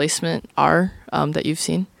and displacement are that you've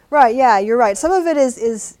seen? Right, yeah, you're right. Some of it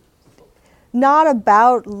is not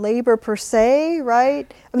about labor per se,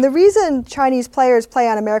 right? The reason Chinese players play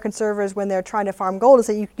on American servers when they're trying to farm gold is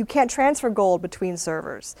that you can't transfer gold between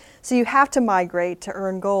servers. So you have to migrate to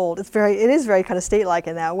earn gold. It is very kind of state-like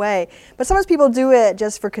in that way. But sometimes people do it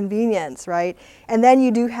just for convenience, right? And then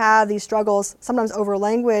you do have these struggles, sometimes over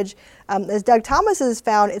language. As Doug Thomas has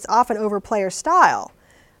found, it's often over player style.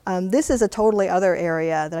 This is a totally other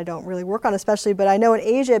area that I don't really work on especially, but I know in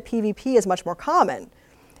Asia, PvP is much more common.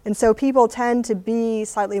 And so people tend to be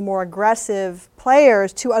slightly more aggressive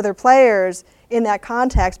players to other players in that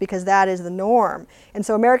context because that is the norm. And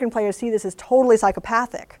so American players see this as totally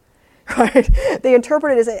psychopathic, right? They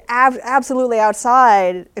interpret it as absolutely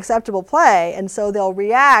outside acceptable play, and so they'll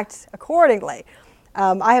react accordingly.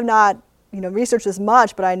 I have not researched this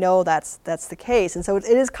much, but I know that's the case. And so it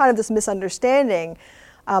is kind of this misunderstanding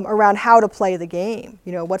around how to play the game.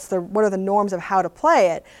 What are the norms of how to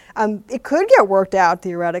play it? It could get worked out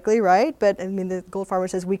theoretically, right? But the gold farmer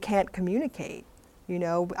says we can't communicate.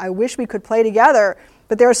 I wish we could play together,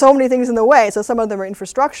 but there are so many things in the way. So some of them are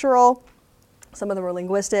infrastructural, some of them are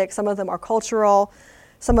linguistic, some of them are cultural,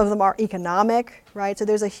 some of them are economic, right? So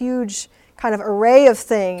there's a huge kind of array of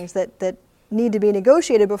things that need to be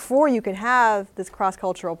negotiated before you can have this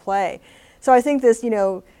cross-cultural play. So I think this,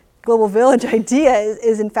 global village idea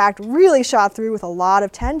is in fact really shot through with a lot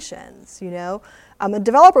of tensions, And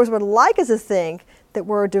developers would like us to think that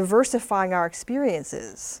we're diversifying our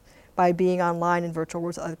experiences by being online in virtual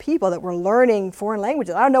worlds with other people, that we're learning foreign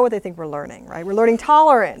languages. I don't know what they think we're learning, right? We're learning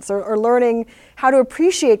tolerance or learning how to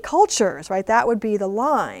appreciate cultures, right? That would be the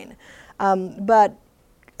line. But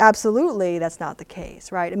absolutely, that's not the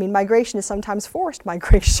case, right? Migration is sometimes forced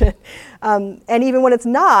migration. And even when it's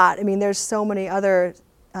not, there's so many other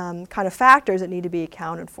kind of factors that need to be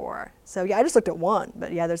accounted for. So yeah, I just looked at one,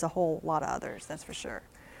 but yeah, there's a whole lot of others, that's for sure.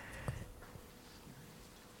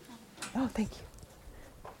 Oh, thank you.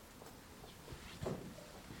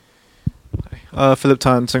 Philip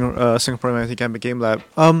Tan, Singapore MIT Gambit Game Lab.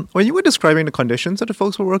 When you were describing the conditions that the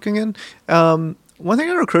folks were working in, one thing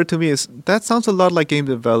that occurred to me is that sounds a lot like game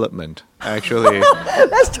development, actually.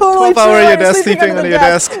 That's totally 12 hour at your desk, sleeping under your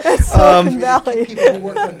desk. That's Silicon Valley.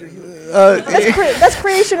 That's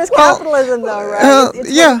creationist capitalism, though, right?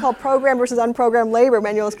 It's what's called programmed versus unprogrammed labor,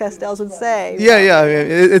 Manuel Castells would say. Yeah.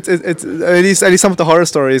 It's at least some of the horror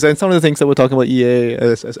stories and some of the things that we're talking about EA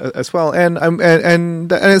as well.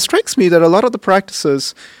 And it strikes me that a lot of the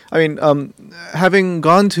practices I mean, having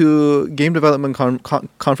gone to game development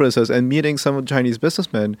conferences and meeting some of the Chinese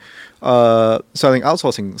businessmen selling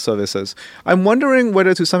outsourcing services, I'm wondering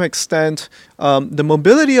whether to some extent the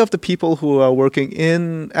mobility of the people who are working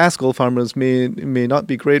as gold farmers may not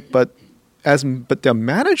be great, but their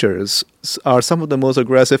managers are some of the most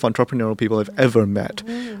aggressive entrepreneurial people I've ever met.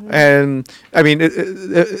 And I mean,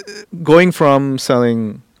 going from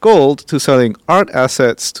selling gold to selling art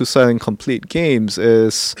assets to selling complete games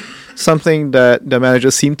is something that the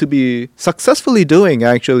managers seem to be successfully doing,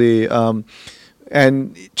 actually,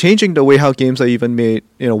 and changing the way how games are even made,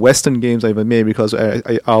 Western games are even made, because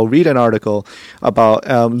I'll read an article about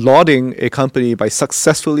lauding a company by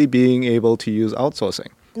successfully being able to use outsourcing.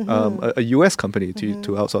 A U.S. company to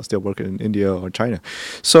outsource their work in India or China.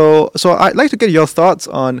 So I'd like to get your thoughts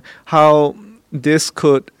on how this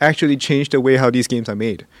could actually change the way how these games are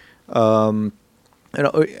made, and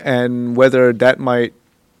whether that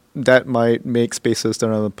might make spaces that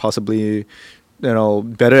are possibly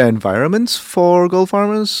better environments for gold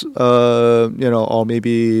farmers, or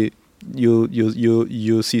maybe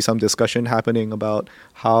you see some discussion happening about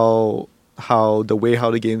how the way how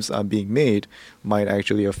the games are being made might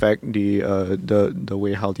actually affect the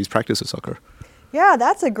way how these practices occur. Yeah,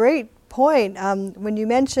 that's a great point. When you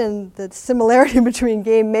mentioned the similarity between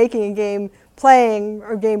game making and game playing,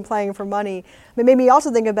 or game playing for money, it made me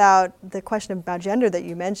also think about the question about gender that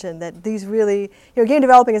you mentioned, that these really, game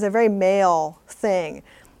developing is a very male thing,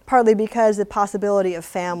 partly because the possibility of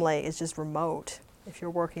family is just remote if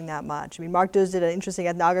you're working that much. I mean, Mark Duz did an interesting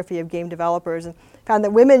ethnography of game developers and found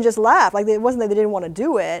that women just left. Like, it wasn't that they didn't want to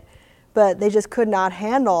do it, but they just could not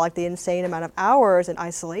handle the insane amount of hours and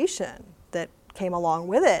isolation that came along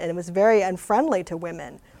with it, and it was very unfriendly to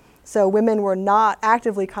women. So women were not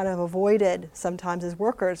actively kind of avoided sometimes as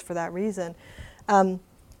workers for that reason. I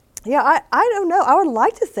don't know. I would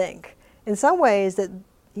like to think in some ways that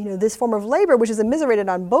this form of labor, which is immiserated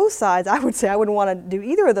on both sides, I would say I wouldn't want to do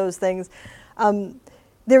either of those things.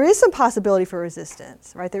 There is some possibility for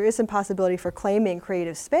resistance, right? There is some possibility for claiming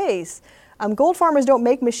creative space. Gold farmers don't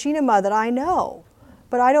make machinima that I know,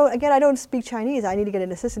 but I don't speak Chinese. I need to get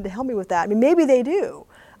an assistant to help me with that. I mean, maybe they do.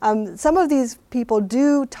 Some of these people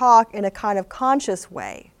do talk in a kind of conscious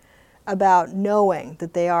way about knowing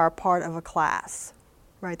that they are part of a class,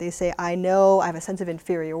 right? They say, I know, I have a sense of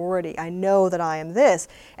inferiority. I know that I am this.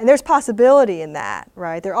 And there's possibility in that,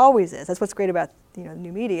 right? There always is. That's what's great about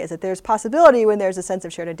new media, is that there's possibility when there's a sense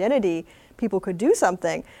of shared identity, people could do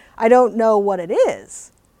something. I don't know what it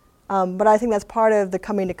is. But I think that's part of the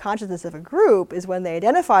coming to consciousness of a group, is when they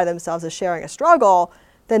identify themselves as sharing a struggle,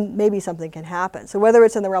 then maybe something can happen. So whether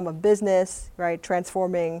it's in the realm of business, right,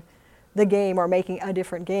 transforming the game or making a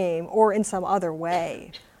different game, or in some other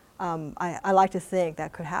way, I like to think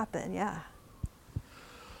that could happen, yeah.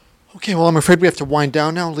 Okay, well, I'm afraid we have to wind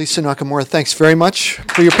down now. Lisa Nakamura, thanks very much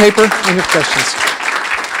for your paper and your questions.